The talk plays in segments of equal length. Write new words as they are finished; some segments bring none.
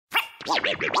LRPs.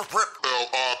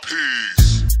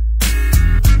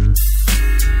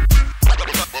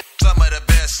 Some of the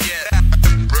best yet.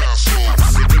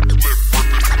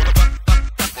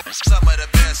 Some of the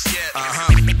best yet.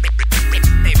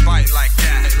 They fight like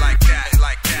that, like that,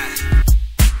 like that.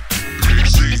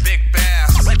 Big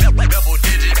bass, double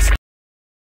digits.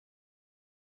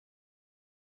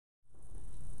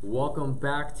 Welcome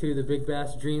back to the Big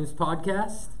Bass Dreams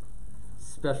podcast.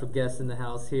 Special guest in the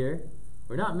house here.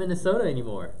 We're not in Minnesota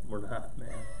anymore. We're not, man.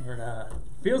 We're not.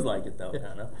 Feels like it though,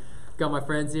 kind of. Got my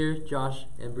friends here, Josh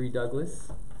and Bri Douglas.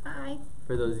 Hi.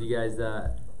 For those of you guys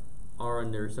that are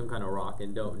under some kind of rock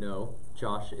and don't know,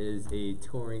 Josh is a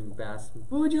touring bass.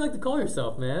 What would you like to call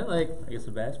yourself, man? Like, I guess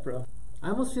a bass pro.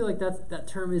 I almost feel like that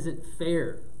term isn't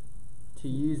fair to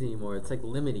use anymore. It's like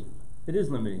limiting. It is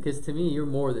limiting. Because to me, you're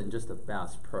more than just a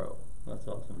bass pro. That's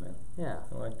awesome, man. Yeah.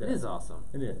 I like that. It is awesome.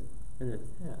 It is. It is.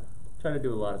 Yeah. Try to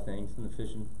do a lot of things in the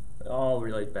fishing. It all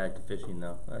relates back to fishing,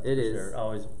 though. That's It for is. Sure.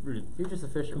 Always. You're just a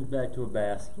fisherman. Comes back to a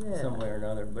bass, Yeah. some way or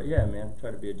another. But yeah, man,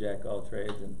 try to be a jack of all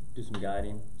trades and do some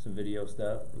guiding, some video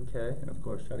stuff, Okay. and of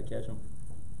course try to catch them.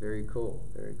 Very cool.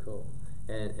 Very cool.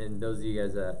 And those of you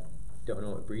guys that don't know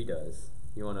what Bri does,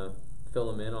 you want to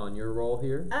fill them in on your role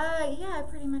here? Yeah, I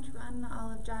pretty much run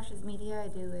all of Josh's media. I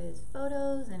do his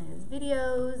photos and his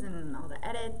videos and all the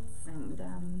edits and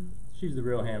She's the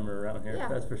real hammer around here, Yeah.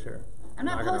 that's for sure. I'm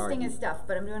not Not gonna posting argue. his stuff,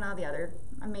 but I'm doing all the other.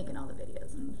 I'm making all the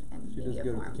videos and She does media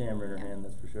good for with him. the camera in her Yeah. hand,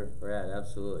 that's for sure. Right,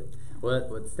 absolutely.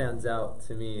 What stands out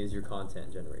to me is your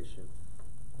content generation.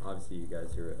 Obviously, you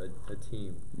guys are a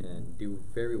team and do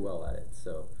very well at it.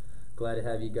 So glad to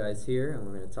have you guys here, and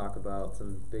we're going to talk about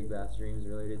some Big Bass Dreams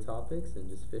related topics and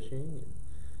just fishing and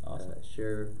Awesome.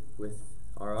 share with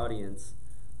our audience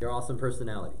your awesome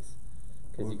personalities.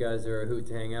 Because you guys are a hoot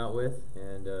to hang out with,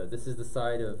 and this is the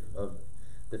side of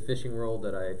the fishing world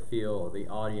that I feel the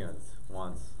audience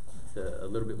wants a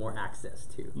little bit more access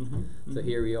to. So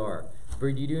here we are.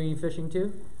 Bri, do you do any fishing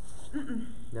too?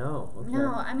 No. Okay.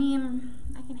 No, I mean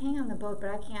I can hang on the boat, but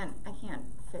I can't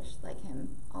fish like him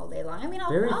all day long. I mean,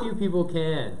 Very few people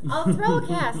can. I'll throw a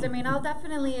cast. I mean, I'll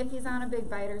definitely, if he's on a big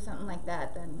bite or something like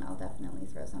that, then I'll definitely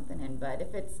throw something in. But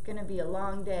if it's going to be a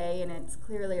long day and it's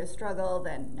clearly a struggle,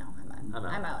 then no,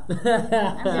 I'm out. I'm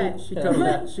good.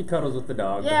 She cuddles with the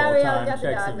dog Yeah, the we whole all time, got the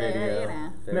checks dog the there, video. you know.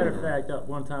 Fair Matter of enough. fact,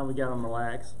 one time we got on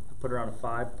relax, put her on a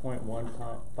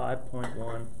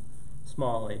 5.1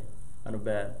 smallie on a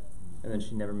bed, and then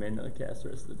she never made another cast the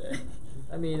rest of the day.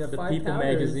 I mean, a The 5 People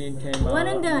pounders- magazine came out. One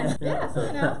and done. Yeah,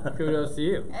 you know. Kudos to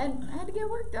you. And I had to get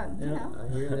work done, you Yeah. know. I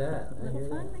hear that. A I little hear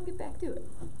fun, that. then get back to it.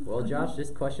 Well, Josh, this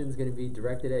question's going to be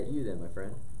directed at you then, my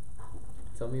friend.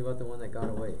 Tell me about the one that got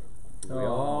away. We Oh,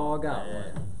 all got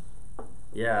man. one.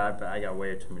 Yeah, I got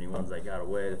way too many ones that got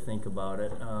away to think about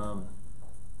it.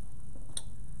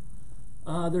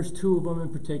 There's two of them in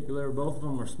particular. Both of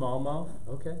them were smallmouth.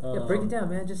 Okay. Yeah, break it down,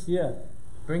 man. Just Yeah.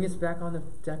 bring us back on the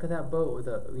deck of that boat with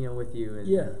with you. And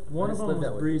Yeah, one let of us them live was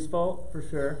that with Bri's fault for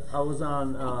sure. I was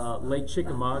on Lake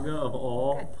Chickamauga of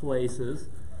all places,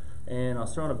 and I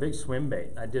was throwing a big swim bait.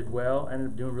 I did well. I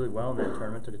ended up doing really well in that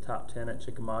tournament. Took a top 10 at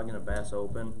Chickamauga in a Bass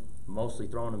Open, mostly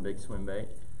throwing a big swim bait.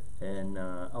 And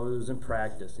I was in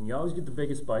practice, and you always get the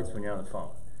biggest bites when you're on the phone.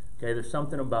 Okay, there's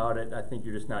something about it. I think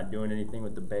you're just not doing anything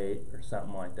with the bait or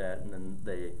something like that, and then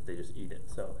they just eat it.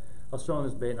 So I was throwing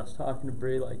this bait, and I was talking to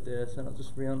Bri like this, and I was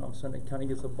just reeling. All of a sudden, it kind of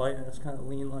gets a bite, and it's kind of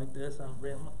lean like this. I'm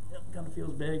reeling, it kind of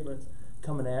feels big, but it's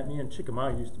coming at me. And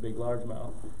Chickamauga used to be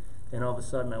largemouth, and all of a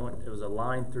sudden, it was a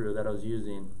line through that I was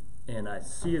using, and I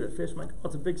see the fish. I'm like, oh,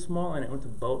 it's a big small, and it went to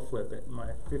boat flip it. And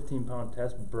my 15-pound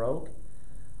test broke,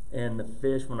 and the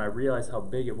fish, when I realized how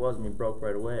big it was, broke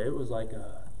right away. It was like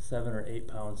a 7 or 8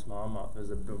 pound smallmouth. It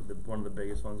was one of the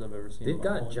biggest ones I've ever seen. They've in my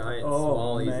got whole giant entire-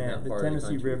 smallies in man, that the part of the Tennessee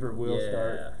country. River will Yeah.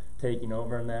 start taking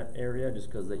over in that area just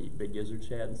because they eat big gizzard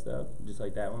shad and stuff, just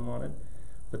like that one wanted.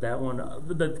 But that one,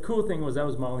 the cool thing was that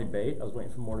was my only bait. I was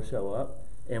waiting for more to show up,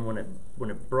 and when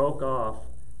it broke off,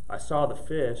 I saw the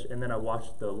fish, and then I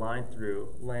watched the line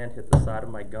through land hit the side of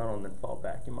my gunnel and then fall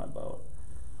back in my boat.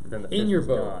 But then the fish In your was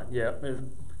boat? gone. Yeah, it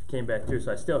came back through,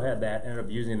 so I still had that. Ended up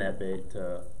using that bait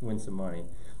to win some money.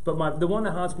 But the one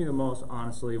that haunts me the most,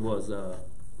 honestly, was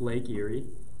Lake Erie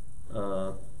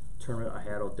tournament I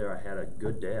had out there. I had a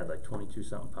good day. I had like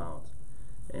 22-something pounds.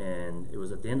 And it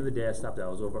was at the end of the day I stopped. I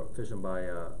was over fishing by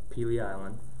Pelee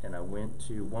Island, and I went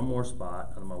to one more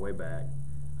spot on my way back.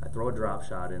 I throw a drop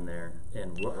shot in there,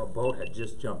 and a boat had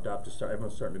just jumped up to start.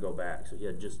 Everyone's starting to go back, so he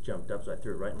had just jumped up, so I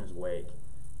threw it right in his wake.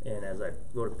 And as I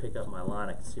go to pick up my line,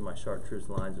 I can see my chartreuse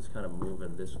line just kind of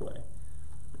moving this way.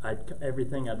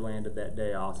 everything I'd landed that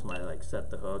day awesome. I like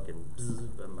set the hook and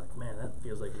I'm like, man, that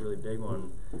feels like a really big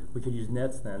one. We could use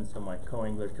nets then, so my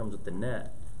co-angler comes with the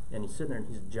net. And he's sitting there and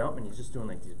he's jumping. He's just doing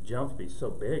like these jumps, but he's so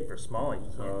big for small, he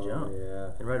can't jump.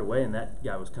 Yeah. And right away, and that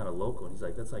guy was kind of local. And he's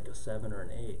like, that's like a 7 or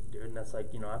an 8, dude. And that's like,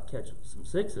 I've catch some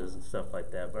 6s and stuff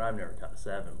like that, but I've never caught a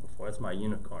 7 before. That's my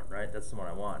unicorn, right? That's the one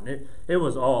I want. And it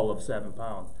was all of 7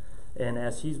 pounds. And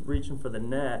as he's reaching for the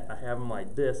net, I have him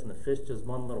like this, and the fish just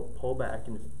one little pullback,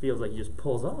 and it feels like he just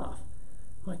pulls off.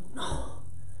 I'm like, no.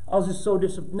 I was just so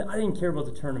disappointed. I didn't care about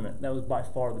the tournament. That was by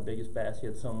far the biggest bass. He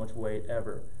had so much weight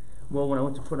ever. Well, when I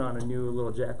went to put on a new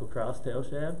little Jackal Cross tail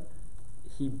shad,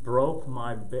 he broke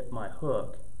my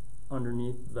hook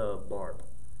underneath the barb.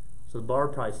 So the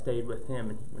barb probably stayed with him,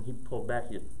 and when he pulled back,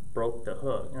 he just broke the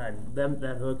hook. And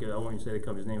that hook, I won't even say the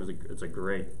company's name, it's a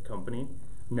great company.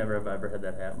 Never have I ever had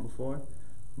that happen before,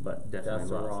 but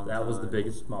definitely lost. That was the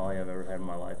biggest smallie I've ever had in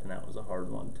my life, and that was a hard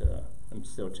one to. I'm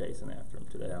still chasing after him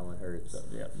today. That one hurts. So,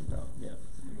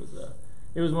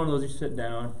 it was one of those you sit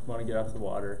down, want to get off the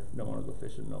water, don't want to go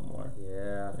fishing no more.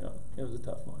 Yeah. It was a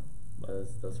tough one.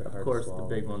 Those are hard of course, to swallow.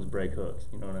 the big ones break hooks.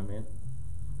 You know what I mean?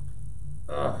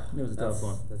 It was a tough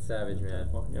one. That's savage, man.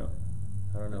 Yeah.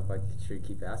 I don't know if I should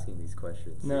keep asking these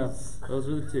questions. No, those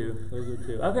are the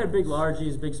two. I've had big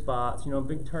largies, big spots,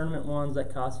 big tournament ones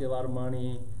that cost you a lot of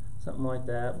money, something like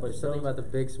that. But something about the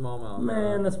big smallmouth.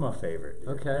 Man, that's my favorite.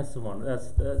 Okay, that's the one.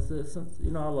 That's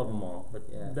I love them all, but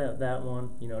that one,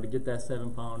 to get that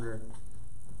 7-pounder,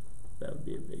 that'd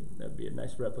be a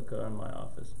nice replica in my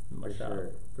office, in my shop,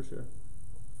 for sure.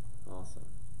 Awesome.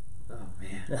 Oh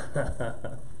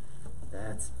man.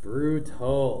 That's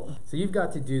brutal. So you've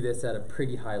got to do this at a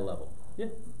pretty high level. Yeah.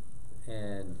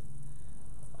 And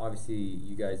obviously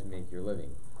you guys make your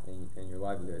living and your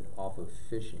livelihood off of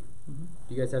fishing. Mm-hmm.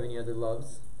 Do you guys have any other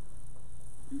loves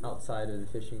outside of the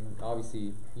fishing?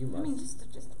 Obviously you must. I mean, just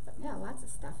lots of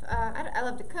stuff. I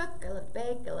love to cook. I love to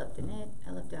bake. I love to knit.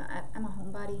 I'm a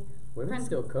homebody. Women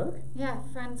still cook? Yeah,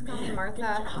 friends call me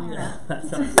Martha.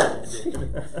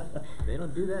 They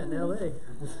don't do that in LA.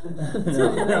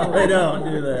 No, they don't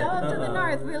do that. Go up to the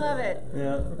north. We love it.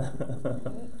 Yeah.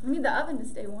 We need the oven to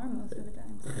stay warm most of the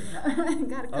time.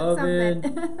 Gotta cook oven,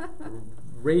 something.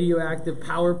 radioactive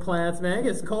power plants, man. It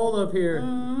gets cold up here.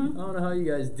 Mm-hmm. I don't know how you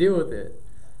guys deal with it.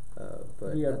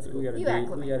 But we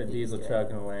got a diesel truck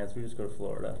and a Lance. We just go to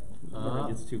Florida when it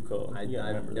gets too cold.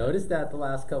 I've noticed that the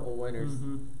last couple winters.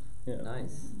 Mm-hmm. Yeah.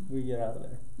 Nice. We get out of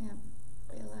there. Yeah,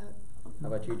 bail out. How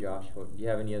about you, Josh? Do you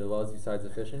have any other loves besides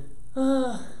the fishing?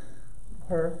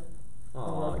 Her.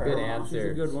 Oh, good answer.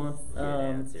 She's a good one.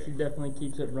 She definitely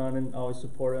keeps it running. Always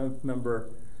support her. I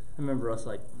remember us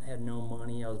had no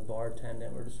money. I was bartending.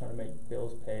 We were just trying to make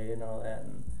bills pay and all that.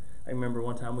 And I remember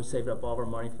one time we saved up all of our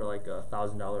money for like a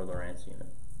 $1,000 Lowrance unit.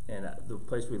 And the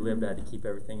place we lived, I had to keep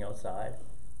everything outside,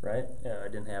 right? I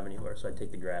didn't have anywhere, so I'd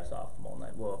take the grass off them all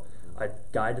night. Well, I'd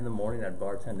guide in the morning, I'd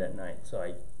bartend at night. So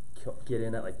I get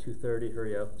in at like 2:30,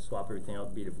 hurry up, swap everything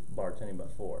out, be to bartending by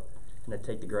 4. And I'd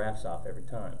take the grass off every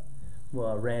time. Well,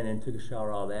 I ran in, took a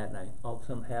shower, all that, and all of a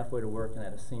sudden halfway to work and I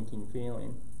had a sinking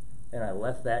feeling. And I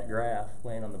left that graph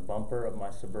laying on the bumper of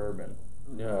my Suburban.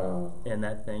 No. And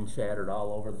that thing shattered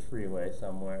all over the freeway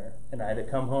somewhere. And I had to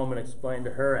come home and explain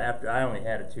to her after I only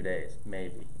had it 2 days,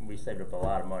 maybe. We saved up a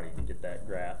lot of money to get that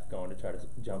graph going to try to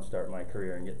jumpstart my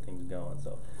career and get things going.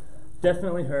 So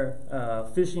definitely her.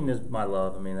 Fishing is my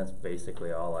love. I mean, that's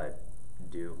basically all I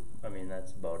do. I mean,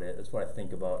 that's about it. That's what I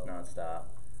think about nonstop.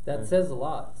 That says a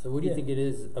lot. So what do you think it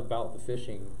is about the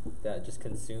fishing that just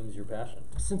consumes your passion?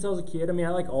 Since I was a kid, I mean, I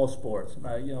like all sports.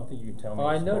 You don't think you can tell me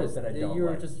I noticed that I don't you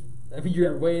were like.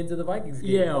 You're way into the Vikings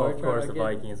game. Yeah, of course, the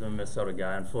Vikings. I'm a Minnesota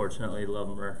guy. Unfortunately, love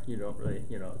them or you don't really,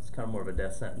 it's kind of more of a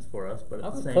death sentence for us. But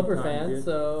at the same Clipper time, fan,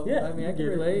 so yeah, I mean, I can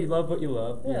relate. You love what you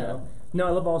love. Yeah. No,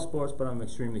 I love all sports, but I'm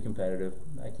extremely competitive.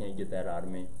 I can't get that out of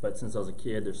me. But since I was a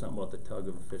kid, there's something about the tug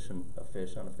of a fish on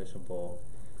a fishing pole,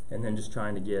 and then just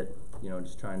trying to get,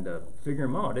 just trying to figure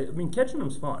them out. I mean, catching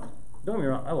them's fun. Don't get me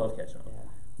wrong, I love catching them,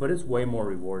 but it's way more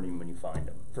rewarding when you find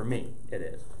them. For me, it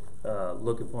is.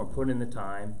 Looking for them, put in the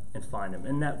time, and find them.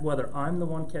 And that whether I'm the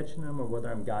one catching them or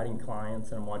whether I'm guiding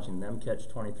clients and I'm watching them catch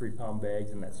 23-pound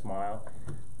bags and that smile,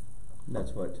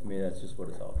 that's just what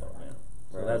it's all about, man.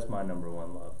 So that's my number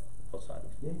one love, outside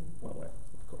of one way,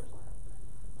 of course.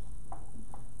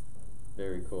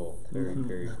 Very cool. Very,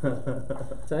 very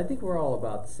cool. So I think we're all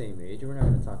about the same age. We're not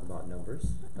going to talk about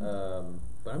numbers.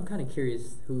 But I'm kind of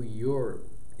curious who your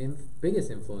biggest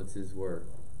influences were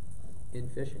in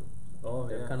fishing. Oh,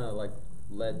 They're kind of like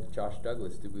led Josh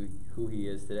Douglas to be who he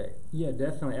is today. Yeah,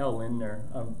 definitely Al Lindner,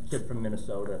 kid from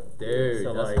Minnesota. Dude,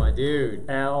 so that's like, my dude.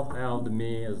 Al to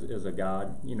me is a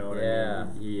god. You know what I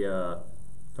mean? He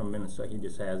from Minnesota. He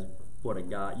just has what a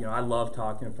god. You know, I love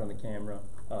talking in front of the camera.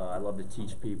 I love to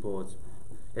teach people.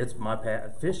 It's my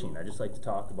fishing. I just like to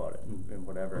talk about it and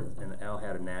whatever. And Al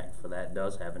had a knack for that.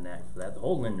 Does have a knack for that. The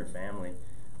whole Lindner family.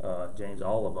 James,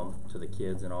 all of them, to the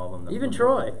kids and all of them. Even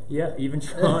Troy. Yeah, even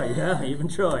Troy. Yeah, even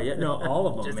Troy. Yeah, no, all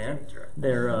of them, Just man. kidding, Troy.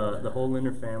 They're the whole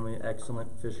Lindner family,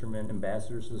 excellent fishermen,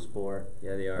 ambassadors to the sport.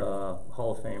 Yeah, they are.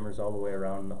 Hall of Famers all the way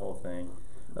around in the whole thing.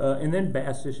 And then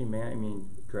bass fishing, man. I mean,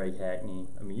 Greg Hackney.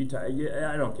 I mean,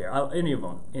 I don't care. Any of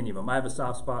them. I have a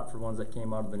soft spot for ones that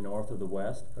came out of the north or the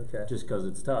west. Okay. Just because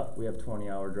it's tough. We have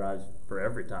 20-hour drives for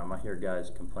every time. I hear guys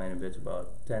complain a bitch about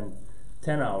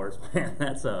 10 hours, man,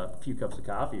 that's a few cups of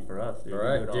coffee for us, dude.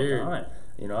 Right, we do it all dude. the time.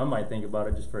 You know, I might think about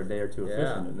it just for a day or two of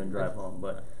fishing and then drive home.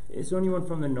 But it's anyone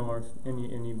from the north,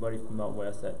 anybody from out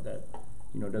west that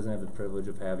you know doesn't have the privilege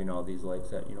of having all these lakes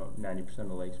that 90% of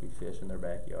the lakes we fish in their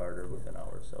backyard or within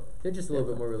hours. So They're just a little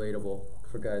bit more relatable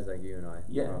for guys like you and I.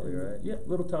 yeah, probably, right? yeah, a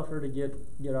little tougher to get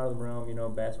out of the realm. You know,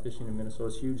 bass fishing in Minnesota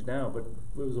is huge now, but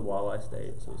it was a walleye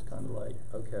state, so it's kind of like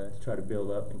Okay. try to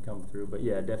build up and come through. But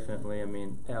yeah, definitely. I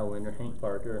mean, Al Lindner, Hank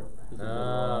Parker. Is a good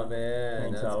Oh one. man,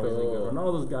 Hank's that's always a good cool. one.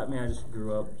 All those guys, man. I just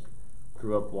grew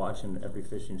up watching every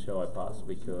fishing show I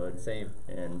possibly could, Same.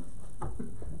 and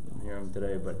here I'm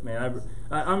today. But man,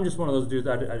 I'm just one of those dudes.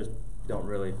 I just don't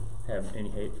really have any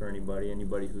hate for anybody.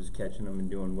 Anybody who's catching them and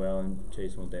doing well and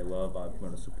chasing what they love, I'm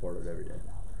going to support it every day.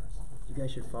 You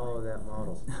guys should follow that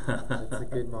model. It's a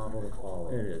good model to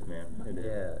follow. It is, man. It is.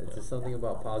 Yeah, it's just something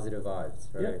about positive vibes,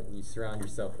 right? Yep. You surround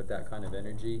yourself with that kind of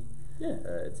energy. Yeah.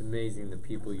 It's amazing the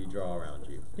people you draw around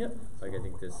you. Yep. Like I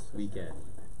think this weekend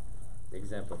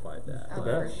exemplified that. Oh, Like,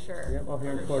 for best. sure. Yep, up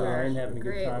here in For Port sure. Ryan, having a good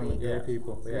Great time with week. great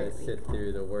people. We had to Great sit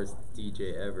through the worst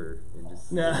DJ ever and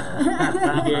just No.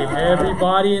 he gave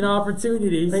everybody an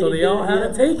opportunity, so they all had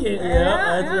to take it.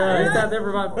 Yeah, that's right. They sat there for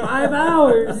about 5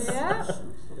 hours. Yeah.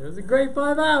 It was a great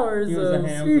 5 hours He was a of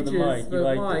ham for the speeches, mic. He but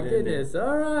liked my it, didn't he? goodness.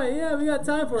 All right, yeah, we got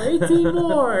time for 18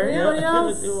 more. Anybody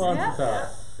else? Who wants Yeah. to talk?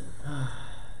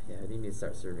 Yeah, they need to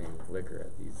start serving liquor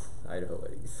at these Idaho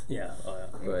weddings. Yeah. Oh,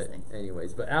 yeah. But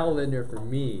anyways, but Al Lindner for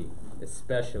me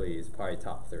especially is probably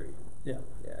top 3. Yeah.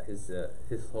 Yeah, his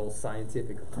whole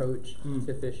scientific approach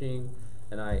to fishing,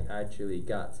 and I actually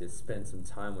got to spend some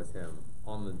time with him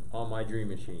on my dream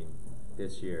machine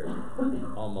this year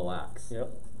on Mille Lacs. Yep.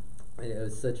 And it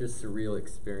was such a surreal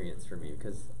experience for me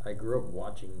because I grew up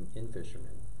watching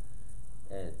in-fishermen,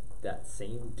 and that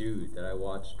same dude that I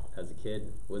watched as a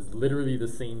kid was literally the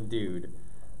same dude.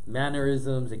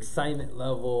 Mannerisms, excitement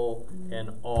level,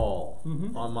 and all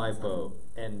on my boat,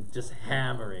 and just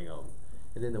hammering them.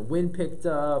 And then the wind picked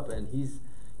up, and he's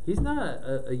not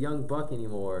a young buck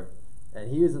anymore,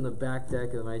 and he was in the back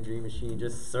deck of my dream machine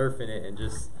just surfing it and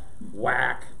just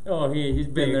whack. Oh, he's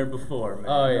been Big- there before, man.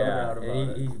 Oh No yeah, doubt about and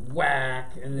it. he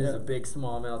whack, and there's Yeah. a big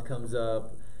smallmouth comes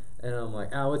up, and I'm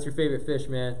like, Al, what's your favorite fish,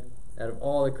 man? Out of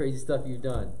all the crazy stuff you've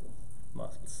done,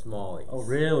 Muskie. smallies. Oh,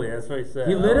 really? That's what he said.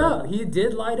 He lit Oh. up. He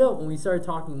did light up when we started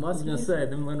talking I was muskies. gonna say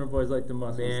them Lindner boys like the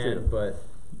muskies Man, too.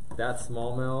 but that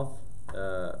smallmouth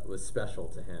was special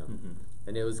to him,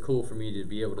 and it was cool for me to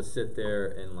be able to sit there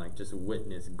and like just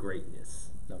witness greatness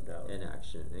No doubt. in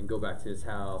action, and go back to his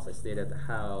house. I stayed at the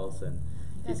house, and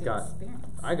he's Good got. experience.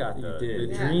 I got You the did.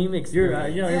 Yeah. dream You're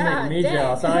experience. you're Yeah, making me dang.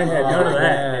 jealous. I ain't had none of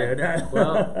that, Yeah. dude.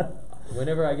 Well,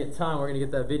 whenever I get time, we're gonna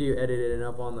get that video edited and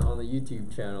up on the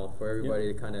YouTube channel for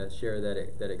everybody to kind of share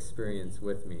that experience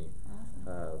with me.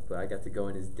 But I got to go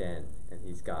in his den, and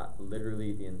he's got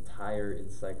literally the entire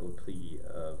encyclopedia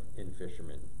of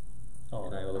in-fishermen. Oh,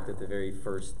 And I looked at the very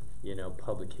first,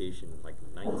 publication, like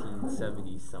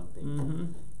 1970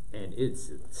 something, and it's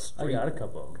I straight. got a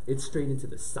couple of them. It's straight into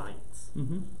the science.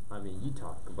 I mean, you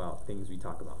talk about things we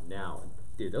talk about now,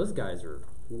 dude. Those guys are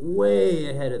way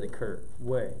ahead of the curve.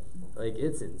 Way. Like,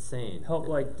 it's insane. Help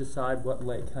decide what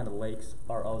kind of lakes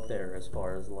are out there as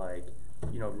far as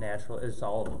natural. It's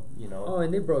all of them. Oh,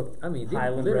 and they broke. I mean, they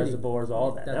Highland literally- reservoirs,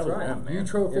 all that. That's That was right. them, man.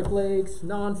 Eutrophic Yep. lakes,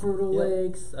 non-fertile Yep.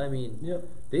 lakes. I mean, Yep.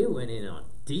 they went in on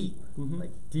deep, Mhm.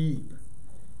 like deep.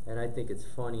 And I think it's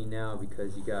funny now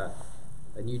because you got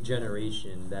a new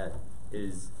generation that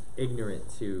is ignorant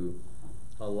to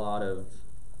a lot of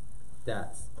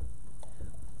that.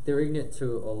 They're ignorant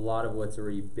to a lot of what's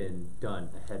already been done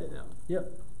ahead of them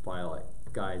Yep. by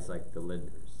guys like the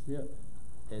Lindners. Yep.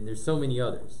 And there's so many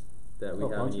others that we Oh,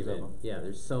 haven't bunches of even. them. Yeah,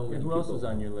 there's so And many who people. else was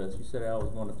on your list? You said Al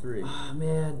was one of 3. Ah,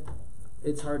 man,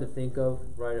 it's hard to think of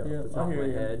right off the top of my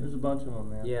head. There's a bunch of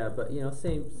them, man. Yeah, but you know,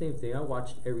 same thing. I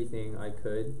watched everything I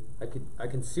could. I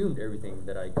consumed everything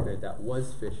that I could that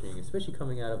was fishing, especially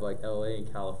coming out of like LA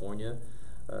and California.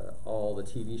 All the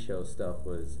TV show stuff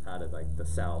was out of like the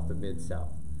South, the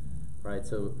Mid-South, right?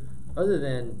 So other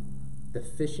than the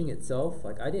fishing itself,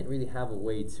 like I didn't really have a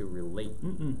way to relate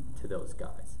to those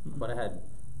guys, but I had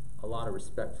a lot of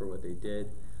respect for what they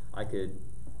did. I could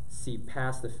see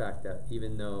past the fact that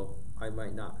even though I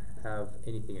might not have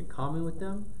anything in common with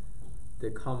them, the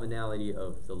commonality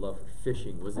of the love for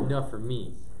fishing was enough for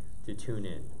me to tune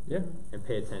in and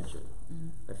pay attention.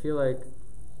 I feel like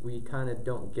we kind of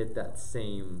don't get that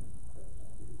same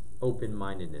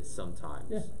open-mindedness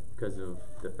sometimes because of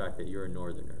the fact that you're a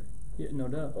northerner. Yeah, no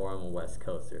doubt. Or I'm a West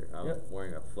Coaster. I'm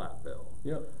wearing a flat bill.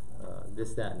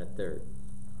 This, that, and a third.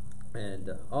 And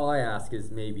all I ask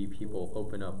is maybe people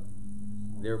open up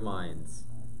their minds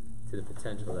to the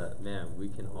potential that, man, we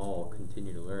can all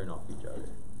continue to learn off each other.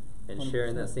 And 100%.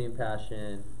 Sharing that same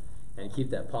passion and keep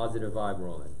that positive vibe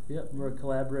rolling. Yep, we're a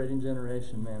collaborating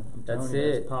generation, man. I'm telling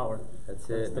you, that's power. That's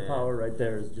the power right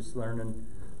there, is just learning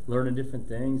different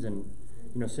things. And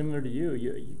you know, similar to you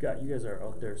guys are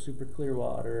out there, super clear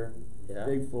water,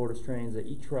 big Florida strains that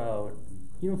eat trout.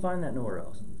 You don't find that nowhere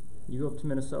else. You go up to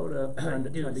Minnesota, trying to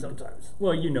do it sometimes.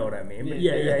 Well, you know what I mean. But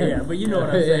yeah. But you know what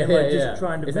I'm saying. Like just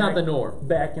trying to. It's not the norm.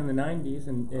 Back in the '90s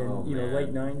and you know,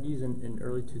 late '90s and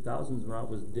early 2000s, when I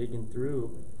was digging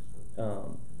through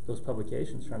those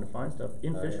publications trying to find stuff,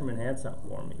 Fisherman had something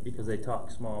for me, because they talk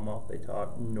smallmouth, they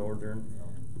talk northern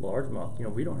largemouth. You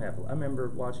know, we don't have. I remember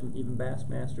watching even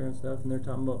Bassmaster and stuff, and they're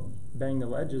talking about bang the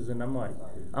ledges, and I'm like,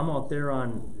 I'm out there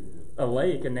on a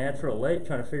lake, a natural lake,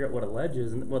 trying to figure out what a ledge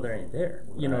is, and well, there ain't there.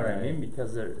 You know what I mean?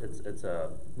 Because it's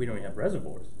we don't even have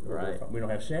reservoirs. We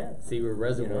don't have shad. See, we're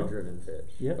reservoir-driven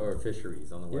fish or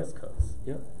fisheries on the West Coast.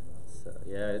 So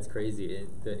yeah, it's crazy.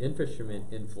 The in-fisherman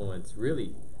influence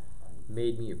really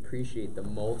made me appreciate the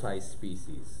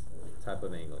multi-species type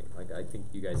of angling. Like, I think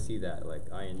you guys see that. Like,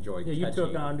 I enjoy catching. You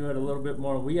took onto it a little bit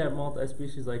more. We have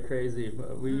multi-species like crazy,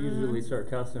 but we usually start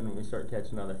cussing when we start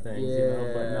catching other things. You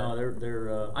know? But no,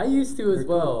 they're I used to as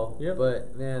well. Cool.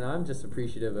 But man, I'm just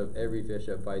appreciative of every fish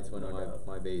that bites one of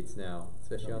my baits now,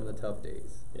 especially on the tough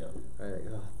days. Like,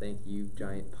 oh, thank you,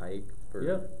 giant pike,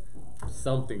 for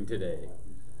something today.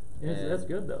 That's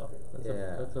good though.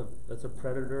 That's a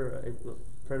predator.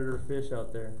 Predator fish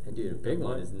out there. And dude, a big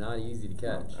one is not easy to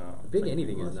catch. Big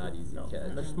anything is not easy to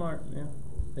catch. They're smart,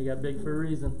 They got big for a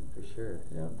reason. For sure.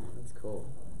 Yeah. That's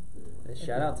cool. And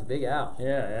shout out to Big Al.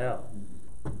 Yeah.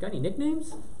 Got any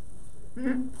nicknames?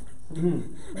 Me?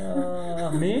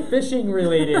 Fishing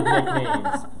related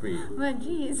nicknames. Well,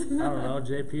 geez. I don't know.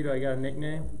 JP, do I got a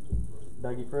nickname?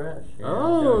 Dougie Fresh. Yeah,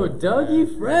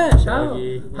 Dougie Fresh. How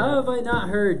have I not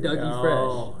heard Dougie Fresh?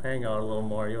 Oh, hang on a little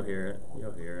more. You'll hear it.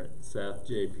 Seth,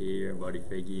 JP, everybody,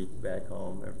 Figgy, back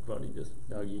home. Everybody just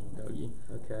Dougie.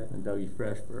 Okay. And Dougie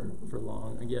Fresh for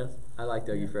long, I guess. I like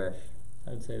Dougie Fresh.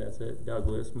 I'd say that's it.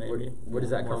 Douglas, maybe. Where does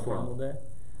that come from?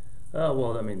 Oh,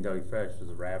 well, I mean, Dougie Fresh was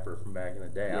a rapper from back in the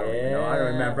day. I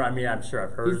don't remember. I mean, I'm sure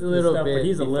I've heard this stuff, but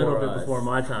he's a little bit before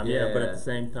my time. Yeah, but at the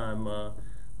same time,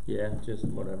 just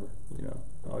whatever. You know,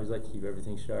 I always like to keep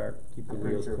everything sharp, keep the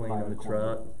wheels clean on the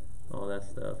truck, all that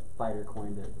stuff. Fighter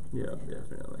coined it. Yeah,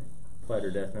 definitely. Fighter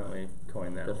definitely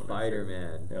coined that. The one, Fighter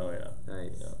man. Oh yeah.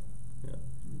 Nice. Yeah.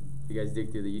 If you guys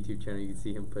dig through the YouTube channel, you can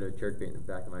see him put a jerkbait in the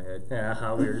back of my head.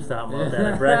 Yeah, we were just talking about that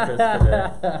at breakfast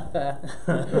today.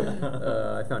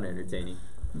 I found it entertaining.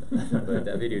 But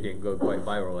that video didn't go quite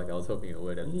viral like I was hoping it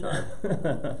would at the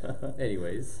time.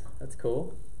 Anyways, that's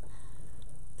cool.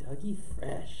 Dougie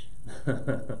Fresh.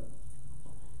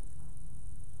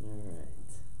 Alright.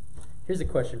 Here's a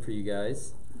question for you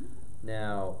guys.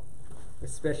 Now,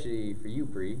 especially for you,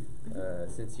 Bri,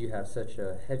 since you have such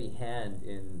a heavy hand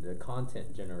in the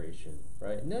content generation,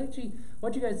 right? And actually, why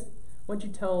don't you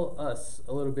tell us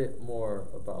a little bit more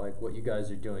about like what you guys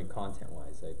are doing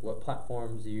content-wise? Like, what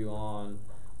platforms are you on?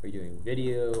 Are you doing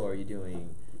video? Are you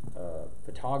doing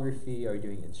photography? Are you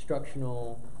doing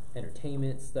instructional,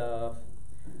 entertainment stuff?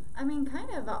 I mean, kind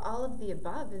of all of the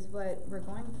above is what we're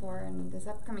going for, and this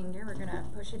upcoming year we're going to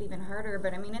push it even harder.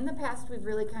 But I mean, in the past we've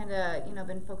really kind of,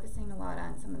 been focusing a lot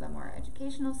on some of the more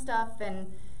educational stuff and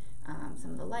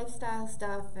some of the lifestyle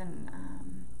stuff, and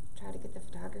try to get the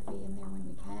photography in there when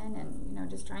we can, and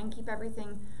just try and keep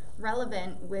everything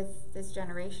relevant with this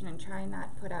generation, and try and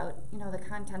not put out the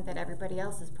content that everybody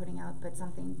else is putting out, but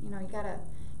something you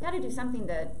gotta do something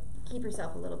to keep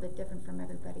yourself a little bit different from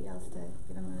everybody else to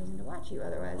give them a reason to watch you.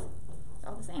 Otherwise, it's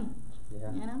all the same.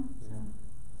 Yeah.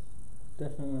 So.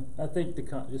 Definitely. I think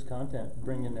just content,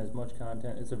 bringing as much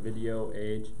content. It's a video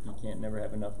age. You can't never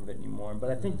have enough of it anymore. But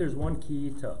I think there's one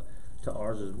key to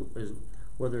ours is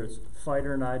whether it's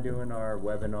Fighter and I doing our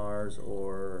webinars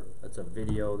or it's a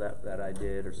video that I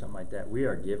did or something like that. We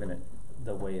are giving it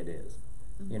the way it is.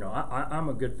 You know, I'm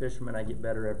a good fisherman. I get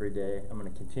better every day. I'm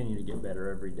going to continue to get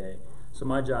better every day. So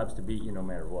my job's to beat you no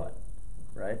matter what,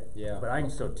 right? Yeah. But I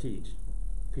can still teach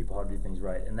people how to do things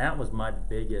right. And that was my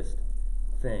biggest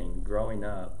thing growing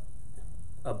up,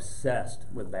 obsessed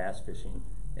with bass fishing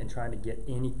and trying to get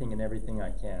anything and everything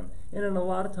I can. And then a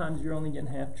lot of times you're only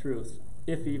getting half truths,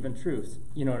 if even truths.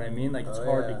 You know what I mean? Like it's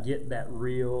hard to get that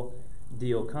real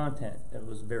deal content. It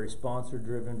was very sponsor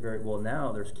driven, very well.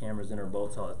 Now there's cameras in our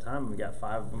boats all the time. We got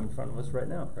 5 of them in front of us right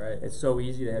now. Right. It's so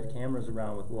easy to have cameras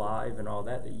around with live and all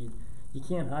that you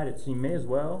can't hide it. So you may as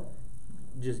well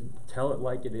just tell it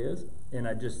like it is. And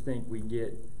I just think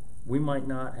we might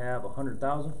not have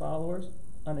 100,000 followers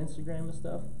on Instagram and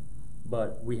stuff,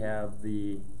 but we have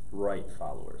the right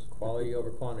followers. Quality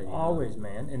over quantity. Always,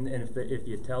 man. And if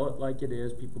you tell it like it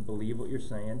is, people believe what you're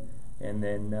saying, and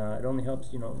then it only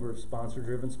helps. You know, we're a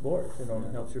sponsor-driven sport. It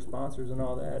only helps your sponsors and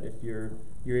all that. If you're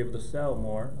able to sell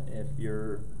more, if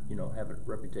you're have a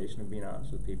reputation of being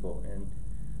honest with people, and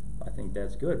I think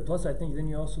that's good. Plus, I think then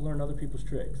you also learn other people's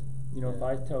tricks. You know, if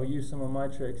I tell you some of my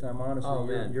tricks, I'm honest with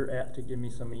you, you're apt to give me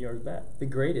some of yours back. The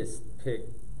greatest pick,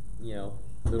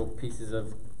 little pieces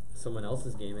of someone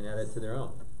else's game and add it to their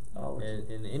own. Always.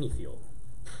 In any field.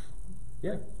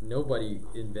 Yeah. Nobody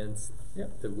invents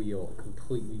the wheel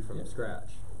completely from scratch.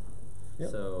 Yep.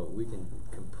 So we can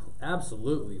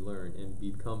absolutely learn and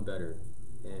become better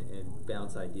and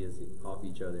bounce ideas off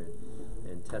each other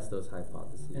and test those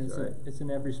hypotheses. And it's in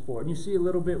every sport. And you see a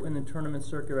little bit in the tournament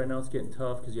circuit right now. It's getting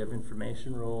tough because you have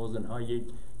information rules and how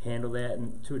you handle that.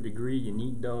 And to a degree, you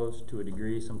need those. To a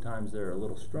degree, sometimes they're a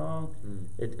little strong.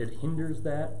 It hinders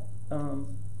that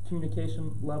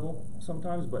communication level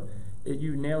sometimes. But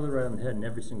you nailed it right on the head in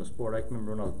every single sport. I can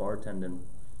remember when I was bartending.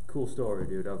 Cool story,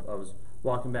 dude. I was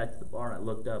walking back to the bar and I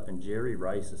looked up and Jerry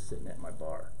Rice is sitting at my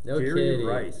bar. Jerry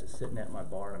Rice is sitting at my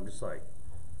bar, and I'm just like,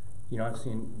 I've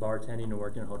seen bartending and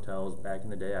working in hotels back in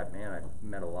the day. I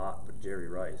met a lot with Jerry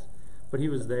Rice. But he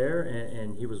was there,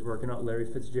 and he was working out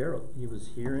Larry Fitzgerald. He was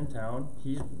here in town.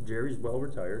 Jerry's well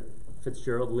retired.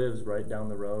 Fitzgerald lives right down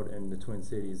the road in the Twin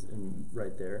Cities, and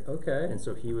right there. Okay. And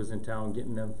so he was in town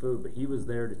getting them food, but he was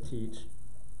there to teach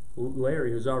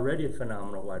Larry, who's already a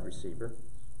phenomenal wide receiver,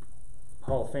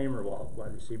 Hall of Famer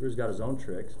wide receiver. He's got his own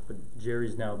tricks, but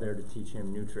Jerry's now there to teach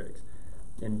him new tricks,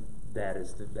 and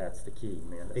that's the key,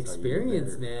 man. That's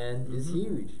experience, man, is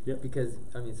huge. Yep. Because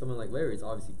someone like Larry is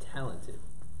obviously talented.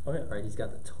 Oh yeah. Right. He's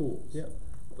got the tools. Yep.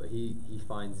 But he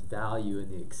finds value in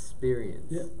the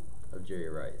experience of Jerry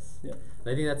Rice. Yep.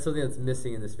 And I think that's something that's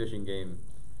missing in this fishing game.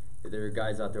 There are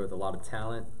guys out there with a lot of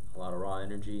talent, a lot of raw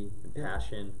energy and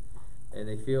passion, and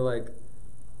they feel like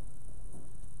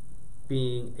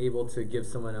being able to give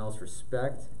someone else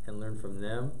respect and learn from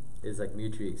them is like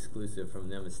mutually exclusive from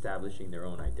them establishing their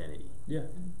own identity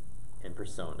and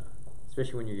persona,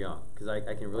 especially when you're young. Because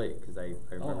I can relate, because I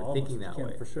remember thinking that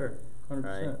way. For sure, 100%.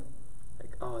 Right?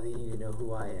 Like, they need to know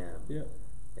who I am. Yeah.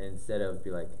 And instead of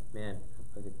be like, man,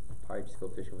 I could probably just go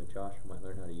fishing with Josh. I might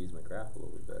learn how to use my craft a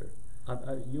little bit better.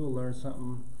 You'll learn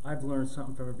something. I've learned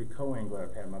something from every co-angler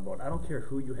I've had in my boat. I don't care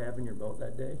who you have in your boat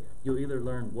that day. You'll either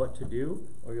learn what to do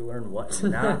or you'll learn what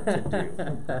not to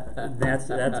do. That's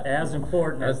as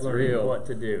important as learning what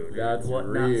to do. Dude. That's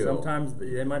real. Sometimes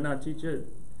they might not teach you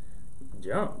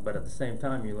jump, but at the same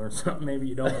time you learn something maybe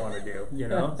you don't want to do.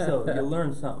 So you'll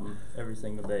learn something every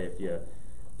single day if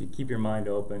you keep your mind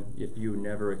open. If you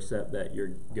never accept that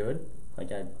you're good,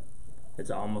 it's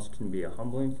almost can be a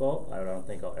humbling fault. I don't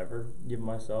think I'll ever give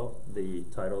myself the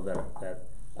title that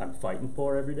I'm fighting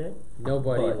for every day.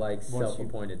 Nobody likes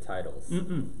self-appointed titles.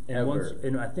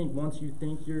 And I think once you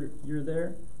think you're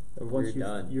there, or once you're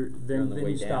done. Then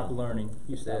you stop learning.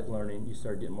 You stop learning. You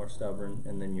start getting more stubborn,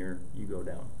 and then you go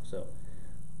down. So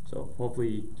hopefully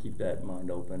you keep that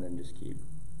mind open and just keep.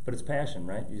 But it's passion,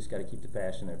 right? You just got to keep the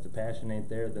passion there. If the passion ain't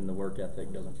there, then the work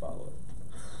ethic doesn't follow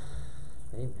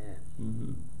it.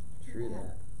 Amen. True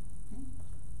that.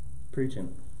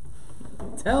 Preaching.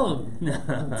 Tell him,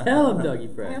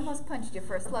 Dougie Fresh. I almost punched you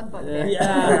for a slug bug there.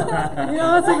 Yeah.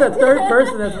 That's like the third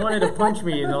person that's wanted to punch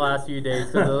me in the last few days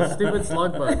for those stupid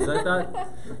slug bugs. I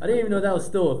didn't even know that was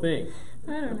still a thing.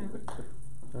 I don't know.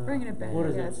 Bringing it back. What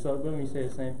is yes. it? So when you say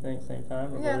the same thing, same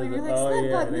time? Or Yeah, what and is you're it? like, Oh slip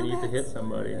yeah, bug, and then no you have to hit bats.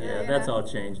 somebody. Yeah, Yeah, yeah. that's all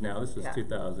changed now. This is Yeah.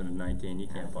 2019. You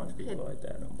can't punch people Kid- like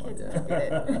that no more. Kids don't get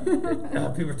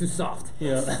it. People are too soft.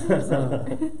 Yeah.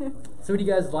 So what do you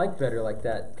guys like better, like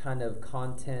that kind of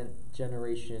content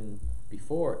generation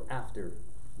before, after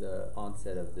the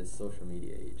onset of this social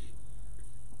media age?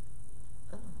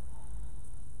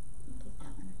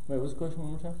 Wait, what's the question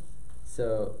one more time?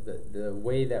 So the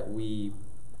way that we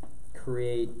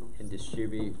create and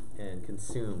distribute and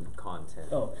consume content,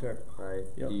 Oh, sure. right?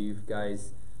 Yep. Do you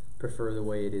guys prefer the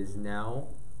way it is now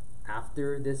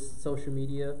after this social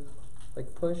media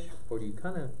like push, or do you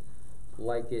kind of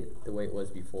like it the way it was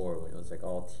before when it was like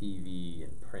all TV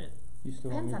and print? You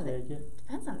still want me Depends to on take it?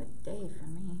 Depends on the day for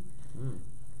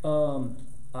me.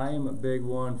 I am a big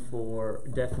one for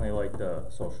definitely like the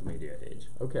social media age.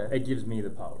 Okay. It gives me the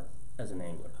power as an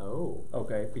angler. Oh.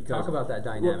 Okay, because Talk about that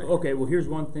dynamic. Well, okay, well here's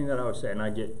one thing that I would say, and I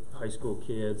get high school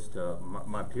kids to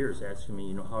my peers asking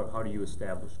me, how do you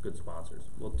establish good sponsors?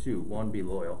 Well, one, be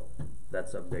loyal.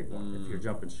 That's a big one. If you're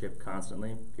jumping ship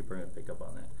constantly, people are going to pick up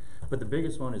on that. But the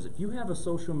biggest one is if you have a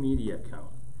social media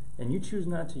account and you choose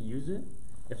not to use it,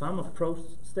 if I'm a pro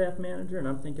staff manager and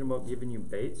I'm thinking about giving you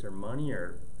baits or money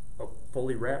or a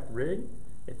fully wrapped rig,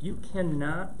 if you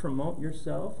cannot promote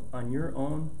yourself on your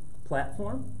own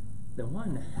platform, then why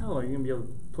in the hell are you going to be able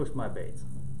to push my baits?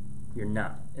 You're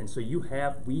not. And so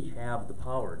we have the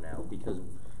power now, because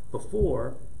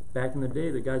before, back in the day,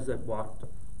 the guys that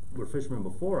were fishermen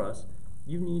before us,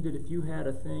 if you had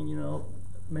a thing,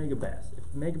 mega bass.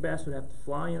 If mega bass would have to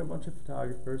fly in a bunch of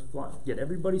photographers, get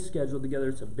everybody scheduled together,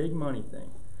 it's a big money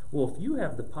thing. Well, if you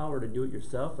have the power to do it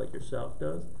yourself, like yourself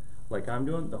does, like I'm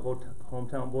doing, the whole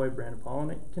hometown boy Brandon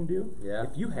Polinick can do, Yeah.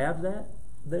 if you have that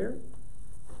there,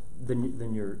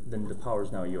 then the power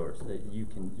is now yours. That you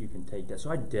can take that.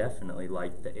 So I definitely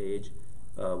like the age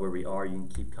where we are. You can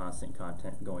keep constant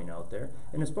content going out there.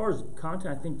 And as far as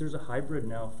content, I think there's a hybrid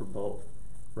now for both,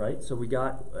 right? So we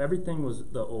got everything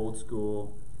was the old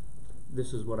school.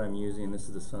 This is what I'm using. This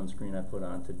is the sunscreen I put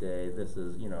on today. This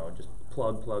is just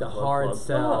plug. The hard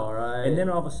sell, right? And then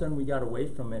all of a sudden we got away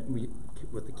from it. And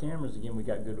with the cameras again, we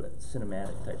got good at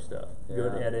cinematic type stuff. Yeah.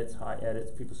 Good edits, high edits.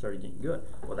 People started getting good.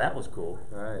 Well, that was cool.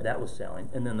 Right. That was selling.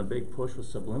 And then the big push was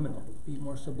subliminal. Be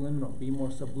more subliminal. Be more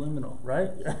subliminal. Right?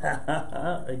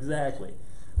 Exactly.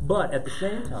 But at the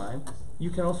same time, you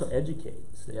can also educate.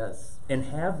 Yes. And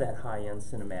have that high-end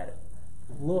cinematic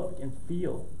look and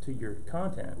feel to your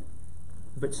content,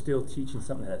 but still teaching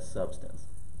something that has substance.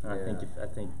 And Yeah.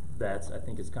 I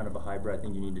think it's kind of a hybrid. I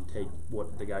think you need to take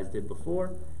what the guys did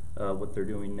before, what they're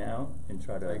doing now, and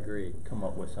try to I agree. come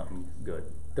up with something good.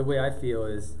 The way I feel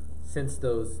is, since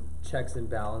those checks and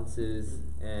balances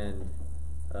and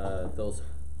those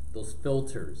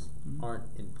filters aren't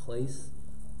in place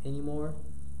anymore,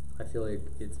 I feel like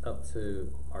it's up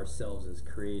to ourselves as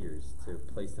creators to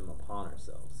place them upon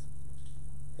ourselves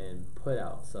and put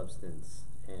out substance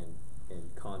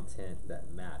and content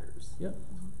that matters. Yep.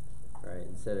 Right?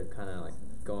 Instead of kind of like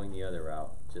going the other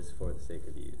route just for the sake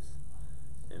of use.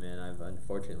 And man, I've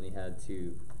unfortunately had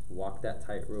to walk that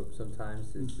tightrope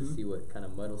sometimes to see what kind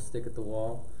of mud will stick at the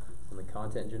wall on the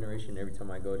content generation. Every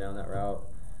time I go down that route,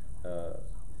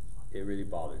 it really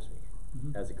bothers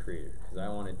me as a creator, because I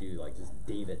want to do like just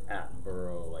David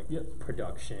Attenborough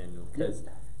production, because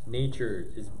nature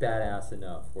is badass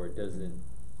enough where it doesn't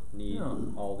need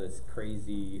all this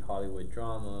crazy Hollywood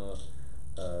drama,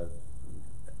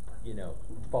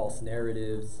 false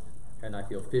narratives. And I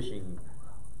feel fishing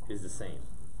is the same.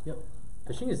 Yep.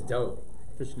 Fishing is dope.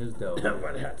 Fishing is dope.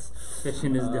 By the hats.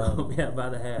 Fishing is dope. Yeah, by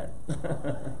the hat.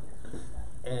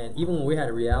 And even when we had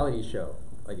a reality show,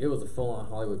 like it was a full-on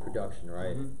Hollywood production,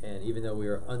 right? And even though we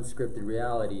were unscripted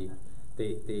reality,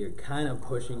 they are kind of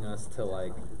pushing us to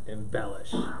like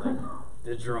embellish like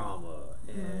the drama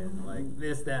and like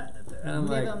this, that, and that. And I'm Give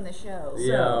like, them the show.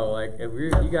 like if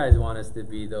you guys want us to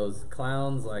be those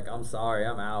clowns, like I'm sorry,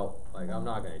 I'm out. Like I'm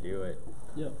not gonna do it.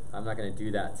 Yep. I'm not gonna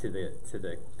do that to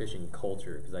the fishing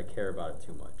culture because I care about it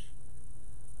too much.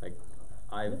 Like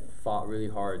I've fought really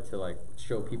hard to like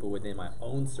show people within my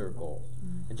own circle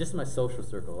and just my social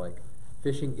circle, like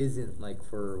fishing isn't like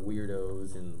for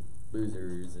weirdos and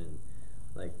losers, and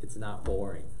like it's not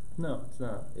boring. No, it's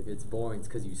not. If it's boring, it's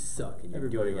because you suck and you're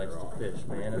Everybody doing likes it wrong. to fish,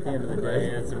 man. At the end of the day,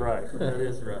 that's right. That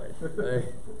is right.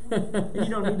 You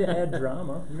don't need to add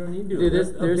drama. You don't need to. Dude, A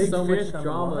there's big so much fish on the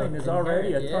drama line is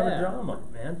already a ton inherent, of drama,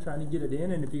 man. Trying to get it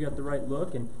in, and if you got the right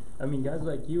look, and I mean, guys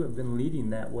like you have been leading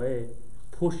that way,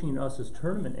 pushing us as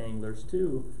tournament anglers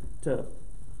too to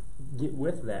get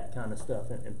with that kind of stuff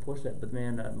and push that. But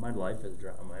man, my life is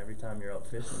drama. Every time you're out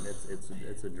fishing,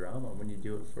 it's a drama when you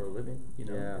do it for a living. You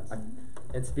know. Yeah.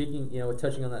 And speaking, you know,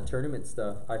 touching on that tournament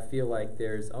stuff, I feel like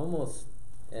there's almost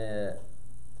a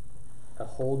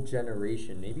whole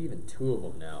generation, maybe even two of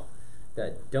them now,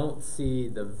 that don't see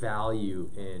the value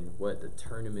in what the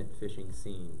tournament fishing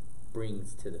scene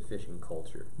brings to the fishing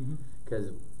culture.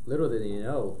 Because little did they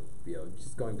know,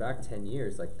 just going back 10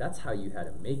 years, like that's how you had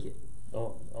to make it.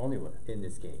 Oh, only way. In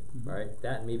this game, right?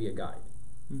 That and maybe a guide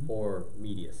or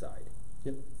media side.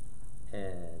 Yep.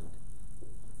 And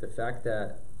the fact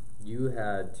that you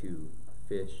had to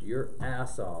fish your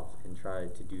ass off and try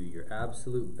to do your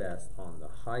absolute best on the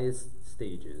highest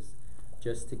stages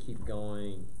just to keep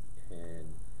going and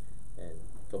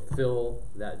fulfill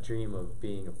that dream of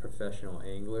being a professional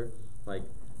angler, like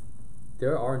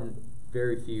there are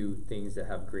very few things that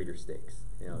have greater stakes.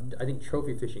 You know, I think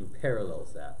trophy fishing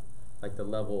parallels that. Like the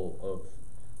level of,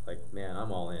 like, man,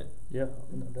 I'm all in. Yeah,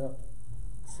 no doubt.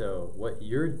 So what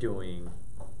you're doing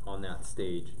on that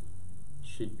stage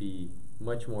should be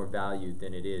much more valued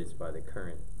than it is by the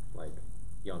current, like,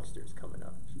 youngsters coming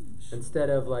up.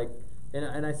 Instead of, like,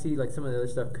 and I see, like, some of the other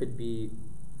stuff could be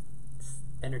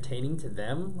entertaining to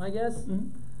them, I guess.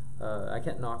 I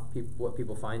can't knock what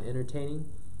people find entertaining,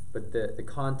 but the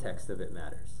context of it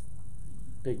matters.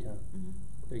 Big time.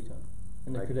 Big time.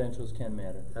 And the credentials can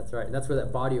matter. That's right. And that's where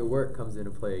that body of work comes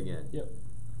into play again. Yep.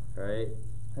 Right?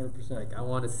 100%. Like, I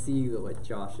want to see what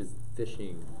Josh is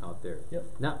fishing out there. Yep.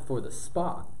 Not for the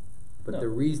spot, but the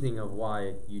reasoning of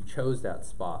why you chose that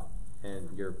spot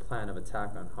and your plan of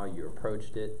attack on how you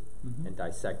approached it and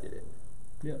dissected it.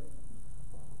 Yep.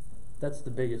 That's the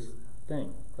biggest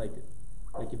thing.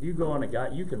 Like if you go on a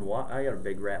guide, you can walk. I got a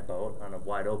big rat boat on a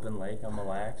wide open lake. I'm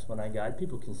relaxed when I guide.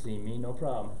 People can see me, no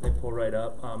problem. They pull right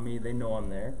up on me. They know I'm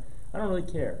there. I don't really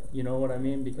care. You know what I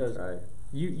mean? Because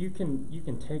you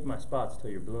can take my spots till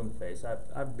you're blue in the face.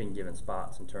 I've been given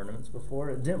spots in tournaments before.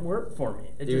 It didn't work for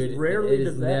me. It just rarely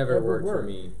does that never ever work work for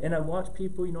me. And I watch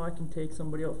people. You know, I can take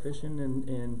somebody out fishing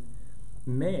in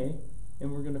May.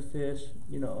 And we're gonna fish,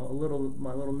 you know,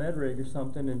 my little Ned rig or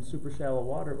something in super shallow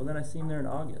water. Well, then I see him there in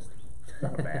August.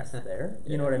 Not a bass there,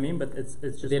 you know what I mean? But it's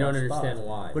just they don't not understand spot.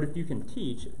 why. But if you can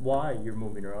teach why you're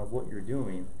moving around, what you're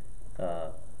doing, you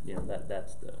know, I think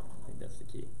that's the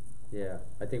key. Yeah,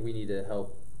 I think we need to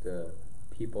help the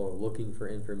people looking for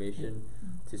information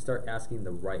to start asking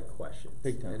the right questions.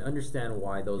 Big time. And understand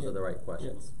why those are the right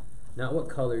questions. Not what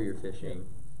color you're fishing,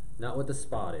 not what the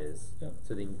spot is,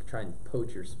 so they can try and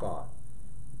poach your spot.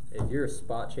 If you're a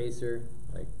spot chaser,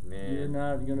 like, man, you're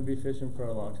not going to be fishing for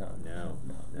a long time. No.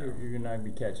 You're not going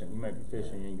to be catching. You might be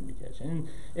fishing, you ain't going to be catching.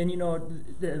 And you know,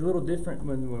 a little different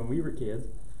when we were kids.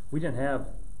 We didn't have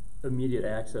immediate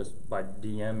access by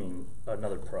DMing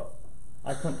another pro.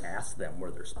 I couldn't ask them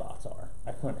where their spots are.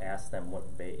 I couldn't ask them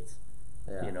what baits.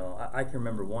 Yeah. You know, I can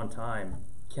remember one time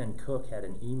Ken Cook had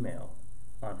an email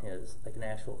on his, like an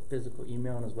actual physical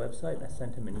email on his website, and I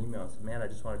sent him an email and said, man, I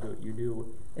just want to do what you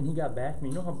do. And he got back to me.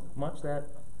 You know how much that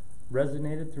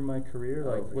resonated through my career,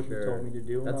 like what you told me to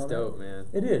do. That's and all dope, that. Man.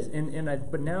 It is,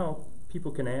 but now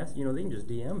people can ask. You know, they can just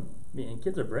DM me, and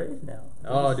kids are brave now.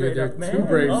 Oh, dude, they're too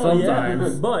brave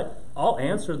sometimes. Yeah. But I'll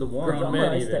answer the ones. Grown I'm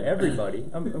men nice even. to everybody.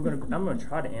 I'm gonna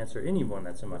try to answer anyone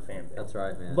that's in my fan base. That's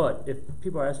right, man. But if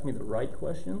people are asking me the right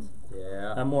questions,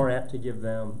 I'm more apt to give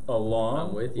them a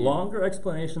longer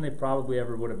explanation they probably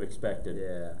ever would have expected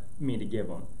me to give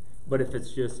them. But if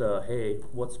it's just hey,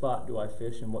 what spot do I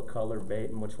fish and what color bait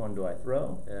and which one do I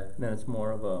throw? Then it's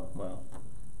more of a, well,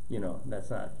 you know, that's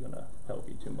not going to help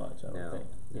you too much, I don't think.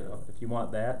 You know, if you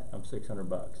want that, I'm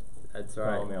 $600. That's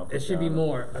right. It should be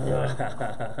more.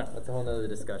 That's a whole nother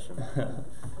discussion.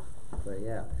 But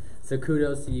yeah, so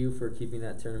kudos to you for keeping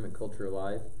that tournament culture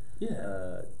alive.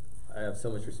 Yeah. I have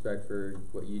so much respect for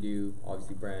what you do.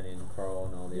 Obviously, Brandon, Carl,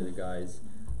 and all the other guys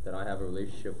that I have a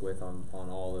relationship with on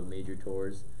all the major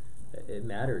tours. It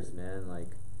matters, man.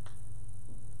 Like,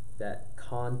 that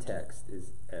context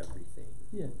is everything.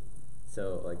 Yeah.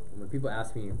 So, like, when people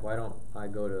ask me, why don't I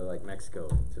go to, like, Mexico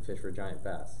to fish for giant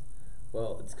bass?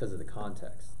 Well, it's because of the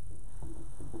context.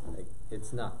 Like,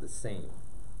 it's not the same.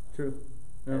 True.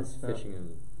 As fishing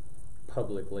in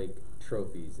public lake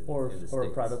trophies in the States. Or a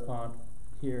private pond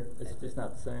here. It's just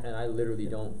not the same. And I literally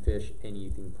don't fish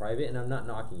anything private, and I'm not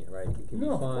knocking it, right? It can be fun.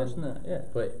 No, of course not, yeah.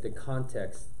 But the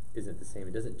context isn't the same.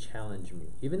 It doesn't challenge me.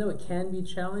 Even though it can be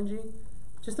challenging,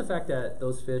 just the fact that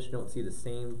those fish don't see the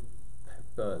same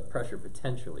pressure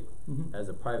potentially as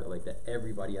a private lake that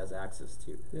everybody has access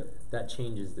to. That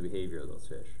changes the behavior of those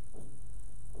fish.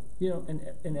 You know,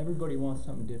 and everybody wants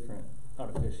something different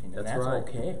out of fishing, and that's right.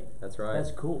 okay. That's right.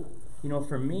 That's cool. You know,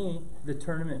 for me, the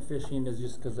tournament fishing is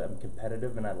just because I'm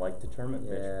competitive and I like to tournament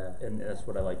fish, and that's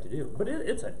what I like to do. But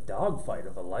it's a dogfight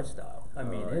of a lifestyle. I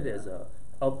mean, it is a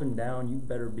up and down. You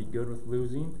better be good with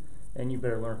losing, and you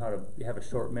better learn how to have a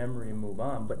short memory and move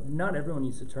on. But not everyone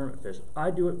needs to tournament fish.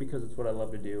 I do it because it's what I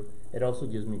love to do. It also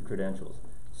gives me credentials,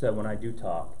 so that when I do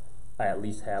talk, I at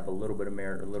least have a little bit of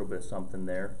merit, a little bit of something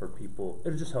there for people.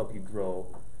 It'll just help you grow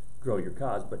your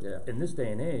cause. But in this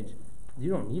day and age, you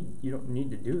don't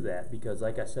need to do that, because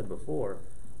like I said before,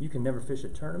 you can never fish a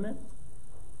tournament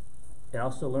and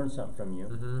I'll still learn something from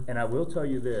you. And I will tell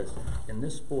you this, in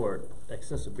this sport,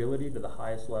 accessibility to the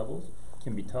highest levels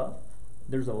can be tough.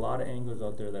 There's a lot of anglers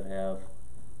out there that have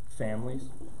families,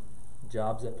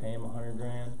 jobs that pay them $100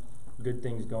 grand, good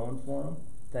things going for them,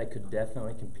 that could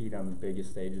definitely compete on the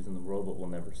biggest stages in the world, but will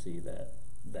never see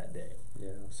that day.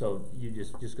 So you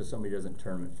just because somebody doesn't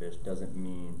tournament fish doesn't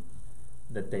mean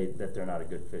that they're not a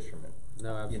good fisherman.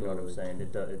 No, absolutely. You know what I'm saying?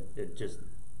 It just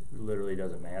literally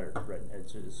doesn't matter, right?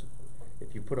 It's just,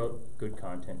 if you put out good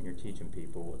content and you're teaching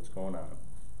people what's going on,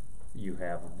 you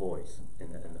have a voice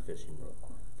in the fishing world,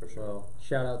 for sure. Well,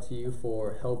 shout out to you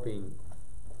for helping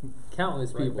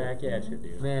countless people. Right back at you,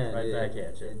 dude. Man, right back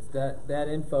at you. It's that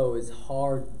info is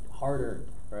hard earned,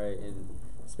 right? And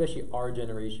especially our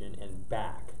generation and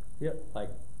back. Yep. Like,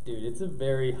 dude, it's a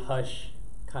very hush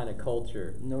kind of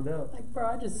culture. No doubt. Like, bro,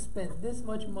 I just spent this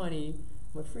much money.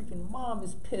 My freaking mom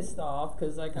is pissed off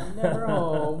because, like, I'm never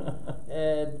home.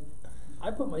 And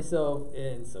I put myself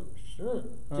in some shit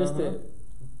just to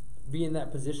be in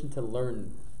that position to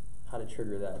learn how to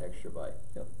trigger that extra bite.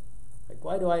 Yep. Like,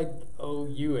 why do I owe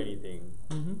you anything?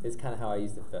 Is kind of how I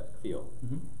used to feel.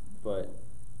 But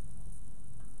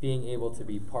being able to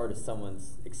be part of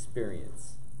someone's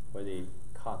experience where they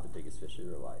caught the biggest fish of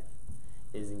their life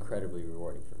is incredibly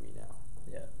rewarding for me now.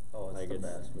 Yeah. Oh, it's like the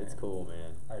best, man. It's cool,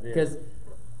 man. I did. Because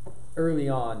early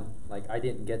on, like, I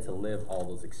didn't get to live all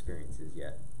those experiences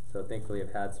yet. So thankfully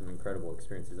I've had some incredible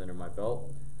experiences under my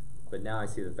belt, but now I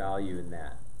see the value in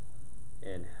that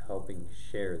and helping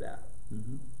share that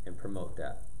and promote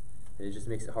that. And it just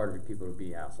makes it harder for people to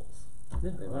be assholes.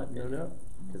 Yeah, no doubt.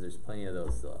 Because there's plenty of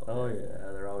those still out there. Oh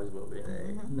yeah, there always will be.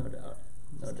 No doubt.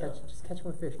 Just catch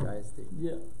more fish, guys. Dude.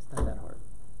 Yeah. It's not that hard.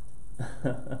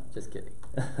 Just kidding.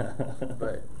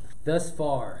 But thus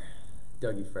far,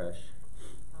 Dougie Fresh,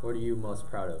 what are you most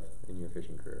proud of in your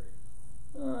fishing career?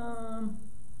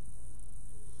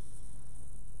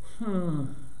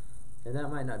 And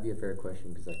that might not be a fair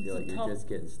question because I feel like you're just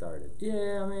getting started.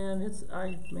 Yeah, man.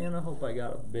 I hope I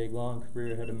got a big, long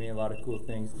career ahead of me. A lot of cool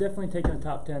things. Definitely taking a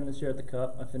top 10 this year at the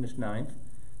Cup. I finished 9th,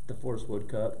 the Forest Wood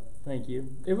Cup. Thank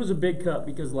you. It was a big cup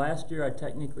because last year I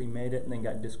technically made it and then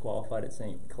got disqualified at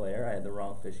St. Clair. I had the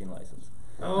wrong fishing license.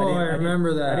 Oh, I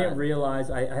remember that. I didn't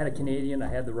realize. I had a Canadian. I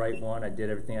had the right one. I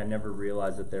did everything. I never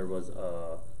realized that there was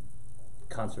a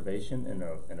conservation and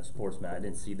a sportsman. I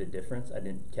didn't see the difference. I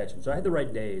didn't catch them. So I had the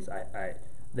right days.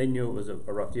 They knew it was a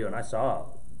rough deal, and I saw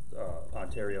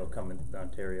Ontario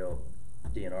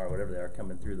DNR, whatever they are,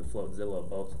 coming through the Floatzilla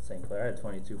boats at St. Clair. I had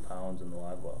 22 pounds in the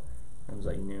live well. It was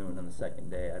like noon on the second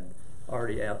day.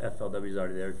 FLW's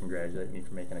already there, congratulating me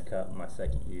for making a cut in my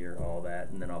second year, all that.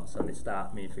 And then all of a sudden they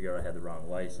stopped me, figured out I had the wrong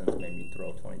license, made me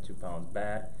throw 22 pounds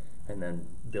back. And then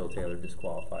Bill Taylor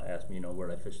disqualified, asked me, where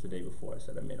did I fish the day before? I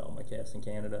said I made all my casts in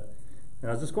Canada. And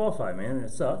I was disqualified, man, and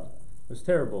it sucked. It was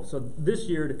terrible. So this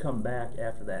year to come back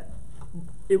after that,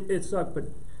 it sucked. But,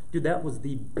 dude, that was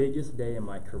the biggest day in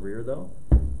my career, though,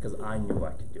 because I knew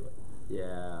I could do it.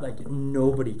 Yeah. Like,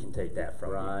 nobody can take that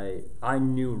from me. Me. I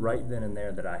knew right then and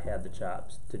there that I had the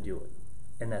chops to do it.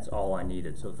 And that's all I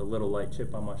needed. So with a little light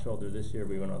chip on my shoulder this year,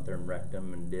 we went out there and wrecked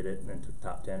them and did it, and then took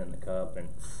top 10 in the Cup and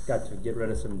got to get rid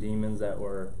of some demons that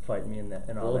were fighting me and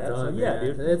all that. Done, so yeah,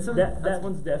 man. Dude, that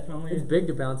one's definitely. It's big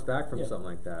to bounce back from something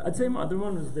like that. I'd say my other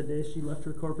one was the day she left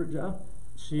her corporate job.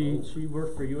 She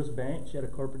worked for U.S. Bank. She had a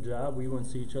corporate job. We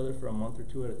wouldn't see each other for a month or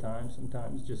two at a time.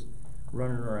 Sometimes just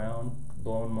running around,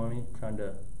 blowing money, trying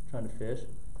to fish.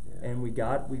 Yeah. And we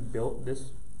built this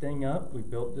thing up. We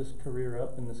built this career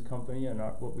up in this company and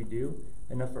what we do,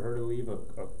 enough for her to leave a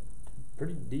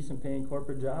pretty decent paying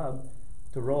corporate job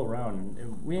to roll around.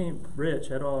 And we ain't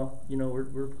rich at all.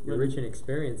 We're rich in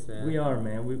experience, man. We are,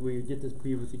 man. We get to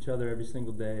be with each other every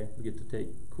single day. We get to take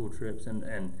cool trips.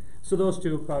 And so those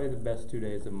two are probably the best 2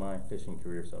 days of my fishing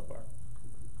career so far.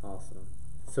 Awesome.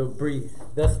 So, Bri,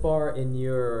 thus far in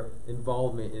your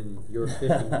involvement in your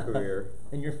fishing career.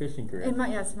 In your fishing career. My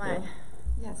fishing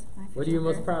What are you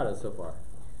career. most proud of so far?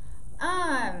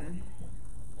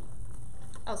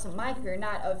 So my career,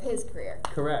 not of his career.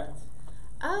 Correct.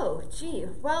 Oh, gee.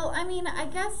 Well, I mean, I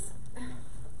guess,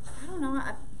 I don't know.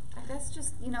 I I guess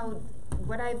just, you know,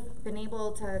 what I've been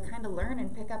able to kind of learn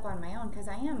and pick up on my own, because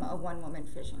I am a one-woman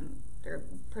fishing or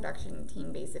production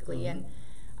team basically, and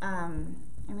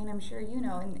I mean, I'm sure you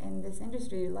know, in this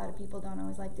industry, a lot of people don't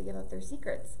always like to give up their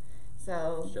secrets.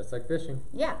 So It's just like fishing.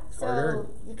 yeah, hard-earned.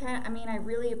 so you kind of, I mean, I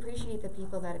really appreciate the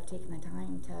people that have taken the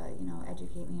time to, you know,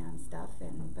 educate me on stuff,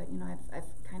 but you know, I've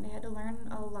kind of had to learn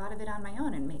a lot of it on my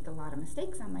own and make a lot of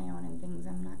mistakes on my own and things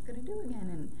I'm not going to do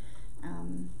again,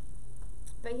 and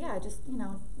but yeah, just, you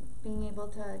know, being able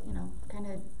to, you know, kind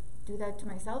of do that to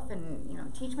myself and, you know,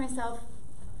 teach myself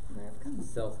where I've come.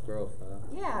 Self-growth, huh?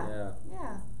 Yeah.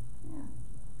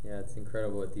 Yeah, it's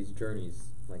incredible what these journeys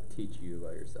like teach you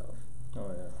about yourself.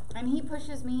 Oh yeah. And he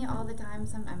pushes me all the time.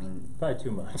 Probably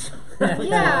too much.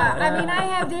 Yeah, I mean, I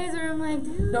have days where I'm like,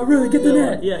 dude. No, really, get the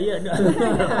net. Yeah.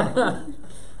 No.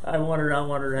 I want her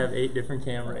to have 8 different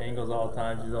camera angles all the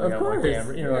time. She's only got one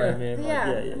camera. You know what I mean? Yeah.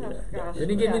 Like, Oh, gosh. They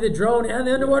didn't give me the drone and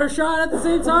the underwater shot at the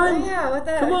same time. Yeah, what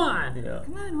the? Come on. Yeah.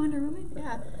 Come on, Wonder Woman.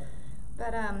 Yeah.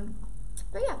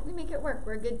 But yeah, we make it work.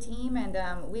 We're a good team, and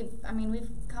we've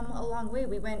come a long way.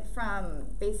 We went from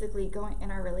basically going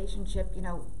in our relationship, you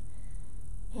know,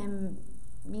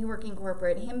 me working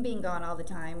corporate, him being gone all the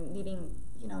time, needing,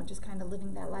 you know, just kind of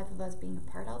living that life of us being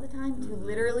apart all the time, to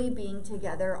literally being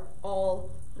together all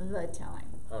the time.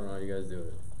 I don't know how you guys do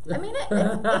it. I mean, it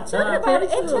took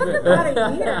about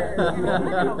a year. You know, I'm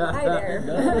not gonna lie there.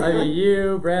 I mean,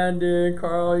 you, Brandon,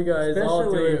 Carl, you guys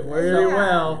all do Especially- it very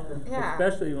well. Yeah.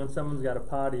 Especially when someone's got a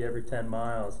potty every 10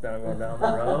 miles going down the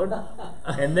road.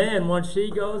 And then once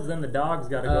she goes, then the dog's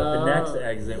got to go at the next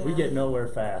exit. We get nowhere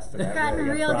fast. I've gotten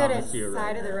real good at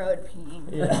side of the road peeing.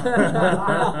 Yeah.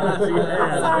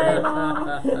 Sorry,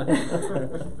 Mom.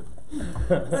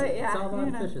 But yeah, It's all about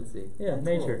you know, efficiency. Yeah, That's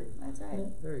nature. that's right.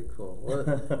 Very cool. Well,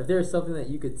 if there's something that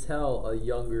you could tell a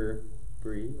younger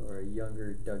Bri or a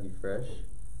younger Dougie Fresh,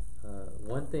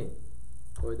 one thing,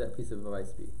 what would that piece of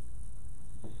advice be?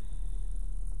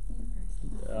 You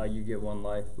first. You get one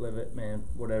life, live it, man.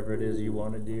 Whatever it is you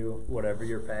want to do, whatever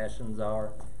your passions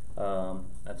are.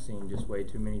 I've seen just way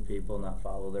too many people not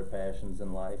follow their passions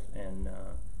in life, and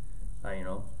you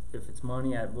know, if it's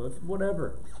money,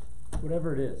 whatever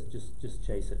it is, just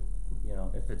chase it. You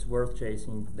know, if it's worth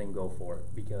chasing, then go for it,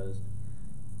 because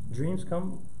dreams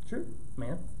come true,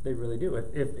 man. They really do.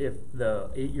 If the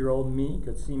 8-year-old me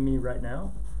could see me right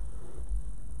now,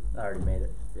 I already made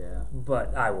it. Yeah.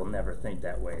 But I will never think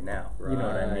that way now. You know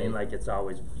what I mean? Right. Like, it's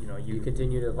always, you know, You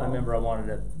continue to evolve. I remember I wanted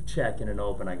to check in an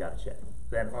open, I got a check.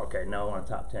 Then, okay, now I want a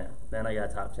top 10. Then I got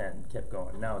a top 10, kept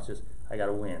going. Now it's just, I got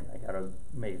to win. I got to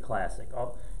make a classic.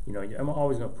 You know, I'm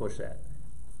always going to push that.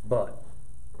 But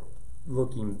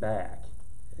looking back,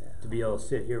 to be able to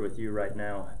sit here with you right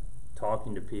now,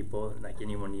 talking to people, like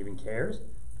anyone even cares,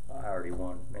 I already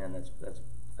won. Man,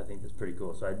 I think that's pretty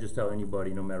cool. So I just tell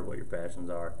anybody, no matter what your passions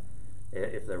are,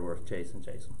 if they're worth chasing,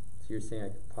 chase them. So you're saying I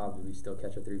could probably still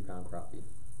catch a 3-pound crappie?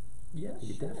 Yes,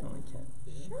 you definitely can.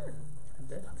 Sure. I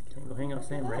bet. Can go hang out with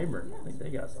Sam Rayburn. I think they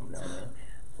got something down there.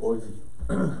 Boise.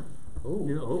 Ooh.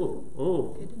 Yeah,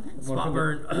 oh. Spot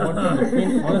burn. One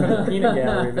from the peanut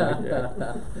gallery back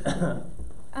there.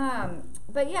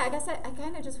 But yeah, I guess I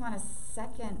kind of just want to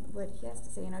second what he has to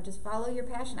say. You know, just follow your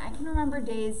passion. I can remember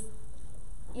days.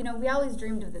 You know, we always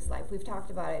dreamed of this life. We've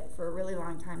talked about it for a really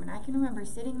long time, and I can remember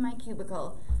sitting in my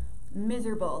cubicle,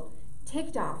 miserable,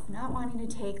 ticked off, not wanting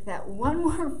to take that one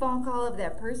more phone call of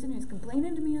that person who's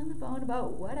complaining to me on the phone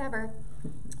about whatever,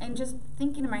 and just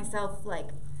thinking to myself, like,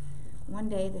 one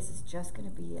day this is just going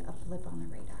to be a blip on the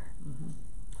radar.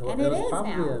 Well, And it it was is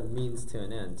probably now. a means to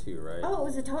an end too, right? Oh, it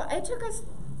was it took us,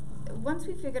 once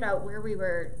we figured out where we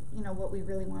were, you know, what we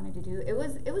really wanted to do, it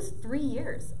was 3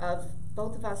 years of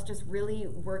both of us just really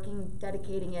working,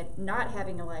 dedicating it, not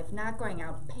having a life, not going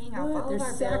out, paying off all of our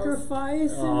bills.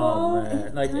 sacrifice Oh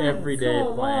man, like Tons. every day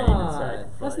Come planning and on.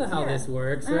 sacrifice. That's not how Yeah. this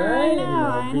works, I right? know.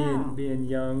 I know. Being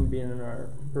young, being in our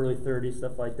early 30s,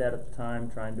 stuff like that at the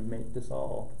time, trying to make this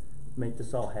all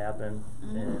happen,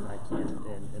 and I can't,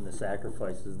 and the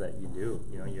sacrifices that you do.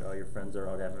 You know, all your friends are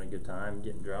out having a good time,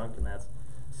 getting drunk, and that's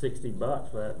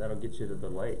 $60, but that'll get you to the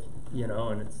lake, you know,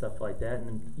 and it's stuff like that.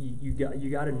 And you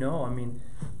got to know. I mean,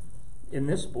 in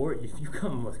this sport, if you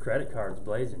come with credit cards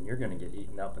blazing, you're going to get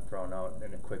eaten up and thrown out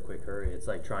in a quick hurry. It's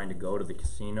like trying to go to the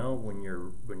casino when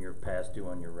you're past due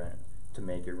on your rent to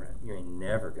make your rent. You ain't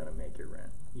never going to make your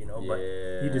rent, you know. But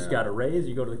you just got to raise.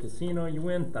 You go to the casino, you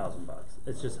win $1,000.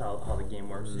 It's just how the game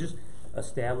works. Just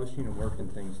establishing and working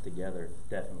things together,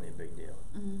 definitely a big deal.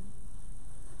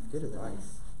 Good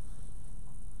advice.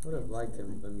 I would have liked to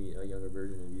meet a younger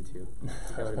version of you two.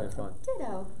 That would have been fun.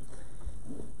 Ditto.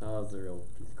 Oh, that was a real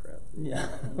piece of crap. Yeah,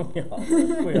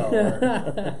 we all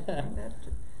are.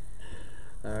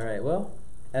 All right. Well,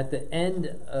 at the end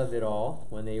of it all,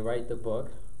 when they write the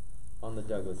book on the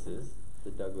Douglases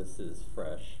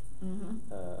fresh.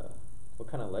 Mm-hmm. What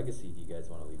kind of legacy do you guys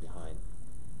want to leave behind?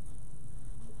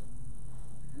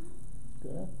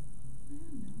 Good.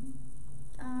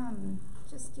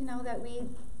 Just that we.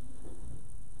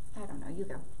 I don't know. You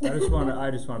go. I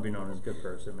just want to be known as a good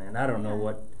person, man. I don't know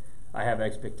what. I have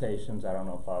expectations. I don't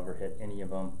know if I'll ever hit any of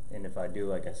them, and if I do,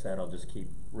 like I said, I'll just keep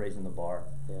raising the bar.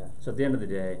 Yeah. So at the end of the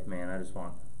day, man, I just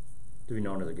want to be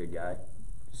known as a good guy,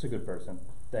 just a good person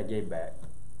that gave back,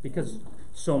 because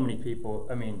so many people,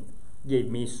 gave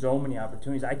me so many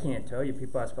opportunities. I can't tell you.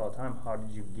 People ask all the time, "How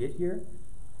did you get here?"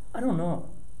 I don't know.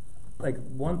 Like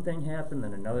one thing happened,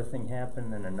 then another thing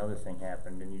happened, then another thing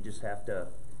happened, and you just have to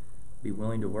be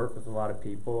willing to work with a lot of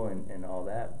people and all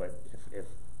that. But if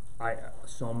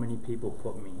so many people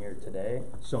put me here today,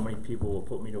 so many people will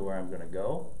put me to where I'm going to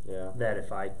go. Yeah. That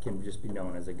if I can just be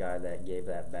known as a guy that gave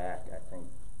that back, I think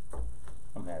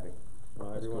I'm happy.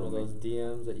 Well, every one of those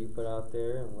DMs that you put out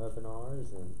there and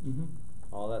webinars and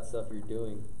all that stuff you're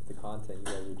doing, the content you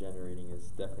guys are generating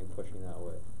is definitely pushing that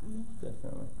way.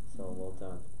 Definitely. So well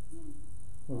done.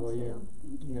 What about you?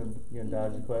 You gonna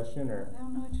dodge the question or? I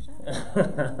don't know what you're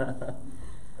talking about.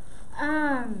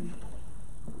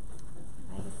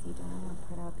 Legacy do I want to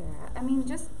put out there?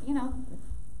 Just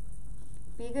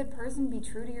be a good person, be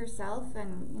true to yourself,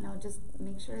 and just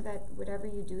make sure that whatever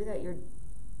you do, that you're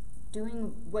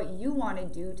doing what you want to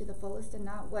do to the fullest, and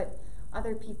not what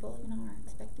other people are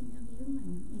expecting of you,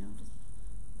 and just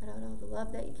put out all the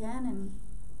love that you can, and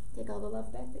take all the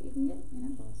love back that you can get.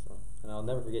 Awesome. And I'll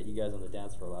never forget you guys on the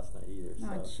dance floor last night either.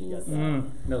 Oh, so you jeez.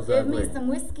 guys Give me some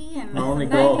whiskey and My only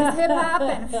 90s goal. hip hop.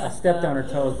 And I stepped on her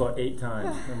toes about 8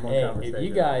 times in one Hey, conversation. if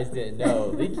you guys didn't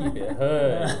know, they keep it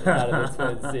hood out of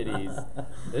the Twin Cities.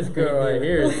 This girl right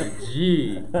here is a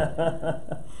G.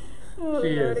 She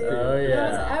is. Oh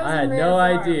yeah. I had no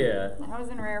idea. I was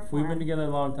in rare form. We've been together a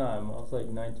long time. I was like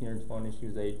 19 or 20. She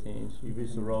was 18. She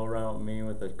used to roll around with me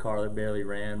with a car that barely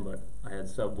ran, but I had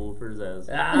subwoofers as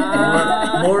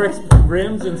more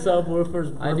rims and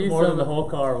subwoofers more than the whole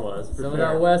car was. Some of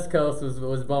that West Coast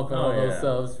was bumping on those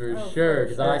subs for sure,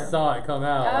 because I saw it come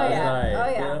out last night. Oh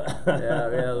yeah. Yeah,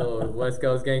 we had a little West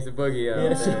Coast gangsta boogie out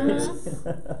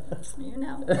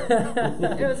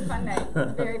there. It was a fun night.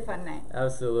 Very fun night.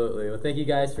 Absolutely. Well, thank you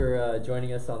guys for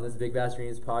joining us on this Big Bass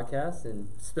Dreams podcast, and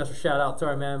special shout out to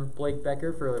our man Blake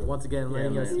Becker for once again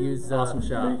letting us use awesome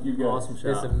shop. Awesome shop.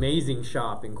 This amazing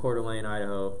shop in Coeur d'Alene,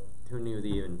 Idaho. Who knew they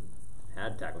even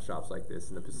had tackle shops like this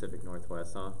in the Pacific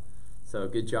Northwest, huh? So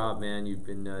good job, man. You've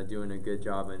been doing a good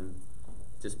job in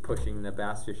just pushing the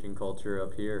bass fishing culture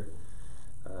up here.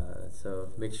 So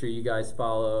make sure you guys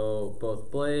follow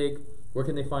both Blake. Where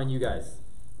can they find you guys?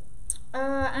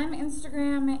 I'm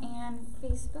Instagram and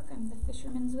Facebook. I'm the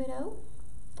Fisherman's Widow.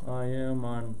 I am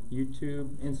on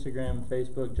YouTube, Instagram,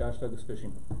 Facebook, Josh Douglas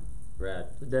Fishing. Rad.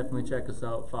 So definitely check us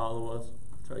out, follow us,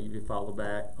 try to give you a follow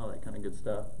back, all that kind of good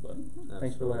stuff. But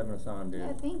thanks for having us on, dude.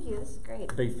 Yeah, thank you. This is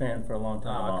great. Big fan for a long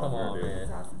time. Oh, come on, dude. man.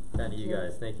 That's awesome. Thank you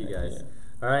guys. Thank you guys. Yeah.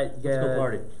 All right, Let's go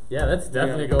party. Yeah, let's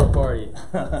definitely go party.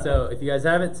 So if you guys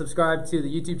haven't subscribed to the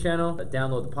YouTube channel,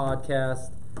 download the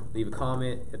podcast, leave a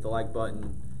comment, hit the like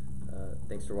button.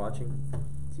 Thanks for watching.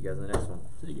 See you guys in the next one.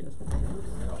 See you guys.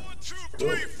 1, 2,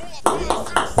 3, 4,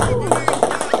 5, 6, 7, 8, 9.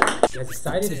 You guys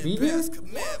excited to be here? Best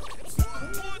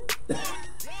commandments.